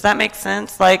service. Does that make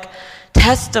sense? Like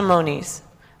testimonies,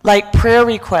 like prayer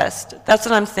requests. That's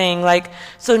what I'm saying. Like,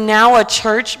 so now a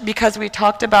church, because we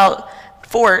talked about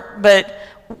Fort, but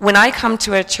when I come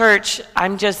to a church,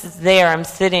 I'm just there, I'm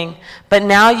sitting. But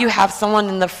now you have someone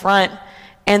in the front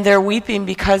and they're weeping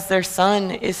because their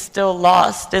son is still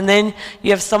lost. And then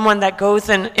you have someone that goes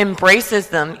and embraces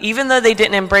them. Even though they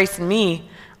didn't embrace me,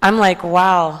 I'm like,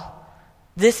 wow,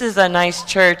 this is a nice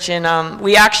church. And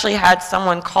we actually had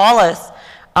someone call us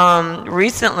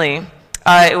recently.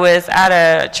 It was at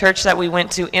a church that we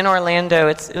went to in Orlando.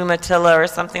 It's Umatilla or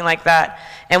something like that.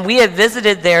 And we had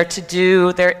visited there to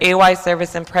do their AY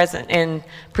service and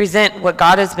present what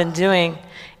God has been doing.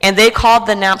 And they called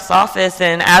the NAPS office,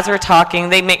 and as we're talking,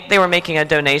 they were making a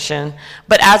donation.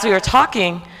 But as we were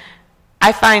talking,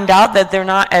 I find out that they're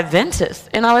not Adventists.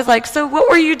 And I was like, so what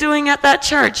were you doing at that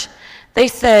church? They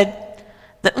said,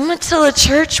 the Umatilla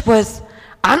church was,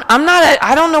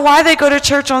 I don't know why they go to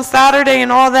church on Saturday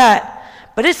and all that.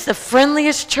 But it's the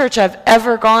friendliest church I've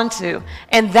ever gone to.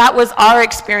 And that was our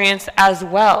experience as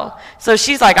well. So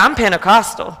she's like, I'm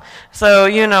Pentecostal. So,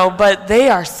 but they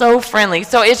are so friendly.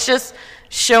 So it's just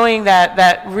showing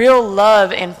that real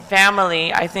love and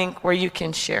family, I think, where you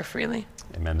can share freely.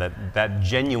 Amen. That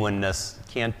genuineness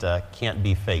can't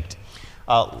be faked.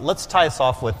 Let's tie us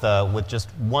off with just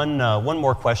one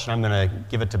more question. I'm going to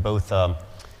give it to both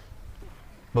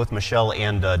both Michelle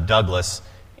and Douglas.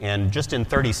 And just in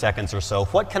 30 seconds or so,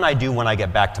 what can I do when I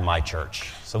get back to my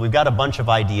church? So we've got a bunch of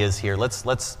ideas here.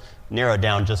 Let's narrow it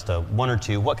down just to one or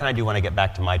two. What can I do when I get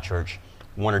back to my church?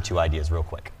 One or two ideas real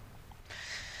quick.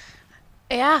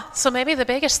 Yeah, so maybe the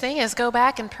biggest thing is go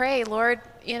back and pray, Lord,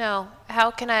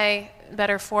 how can I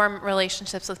better form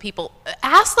relationships with people?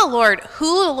 Ask the Lord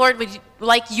who the Lord would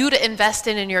like you to invest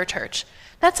in your church.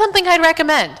 That's something I'd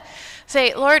recommend.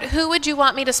 Say, Lord, who would you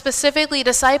want me to specifically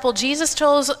disciple? Jesus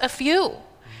chose a few,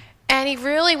 and he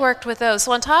really worked with those.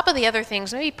 So on top of the other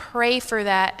things, maybe pray for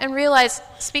that and realize,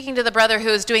 speaking to the brother who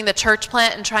is doing the church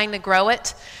plant and trying to grow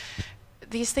it,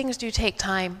 these things do take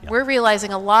time. Yep. We're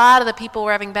realizing a lot of the people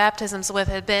we're having baptisms with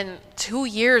have been 2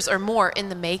 years or more in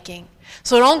the making.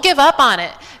 So don't give up on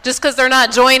it just because they're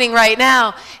not joining right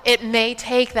now. It may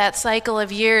take that cycle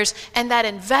of years, and that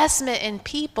investment in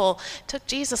people took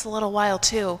Jesus a little while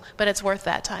too, but it's worth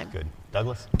that time. Good.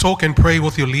 Douglas? Talk and pray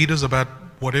with your leaders about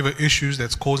whatever issues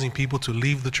that's causing people to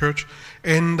leave the church.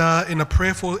 And in a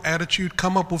prayerful attitude,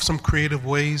 come up with some creative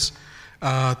ways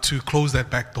to close that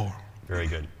back door. Very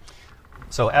good.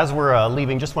 So as we're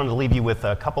leaving, just wanted to leave you with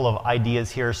a couple of ideas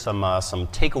here, some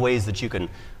takeaways that you can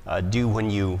do when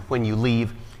you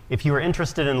leave. If you are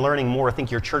interested in learning more, I think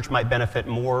your church might benefit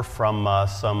more from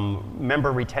some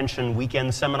member retention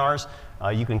weekend seminars.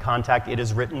 You can contact It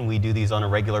Is Written. We do these on a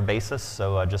regular basis,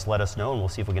 so just let us know, and we'll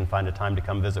see if we can find a time to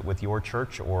come visit with your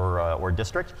church or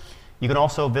district. You can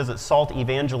also visit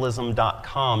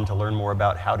saltevangelism.com to learn more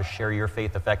about how to share your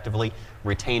faith effectively,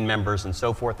 retain members, and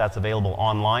so forth. That's available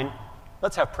online.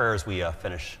 Let's have prayer as we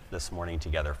finish this morning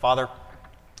together. Father,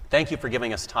 thank you for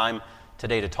giving us time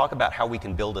today to talk about how we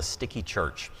can build a sticky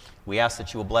church. We ask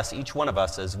that you will bless each one of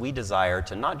us as we desire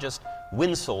to not just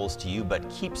win souls to you, but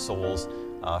keep souls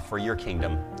for your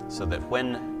kingdom, so that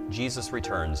when Jesus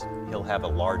returns, he'll have a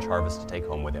large harvest to take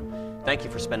home with him. Thank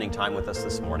you for spending time with us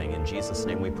this morning. In Jesus'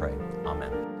 name we pray.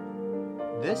 Amen.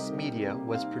 This media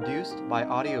was produced by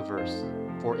Audioverse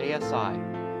for ASI,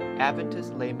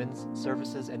 Adventist Layman's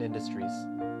Services and Industries.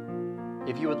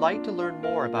 If you would like to learn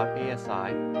more about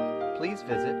ASI, please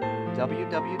visit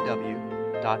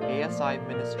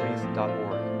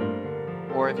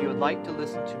www.asiministries.org. Or if you would like to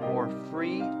listen to more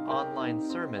free online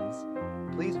sermons,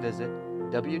 please visit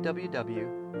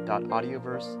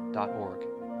www.audioverse.org.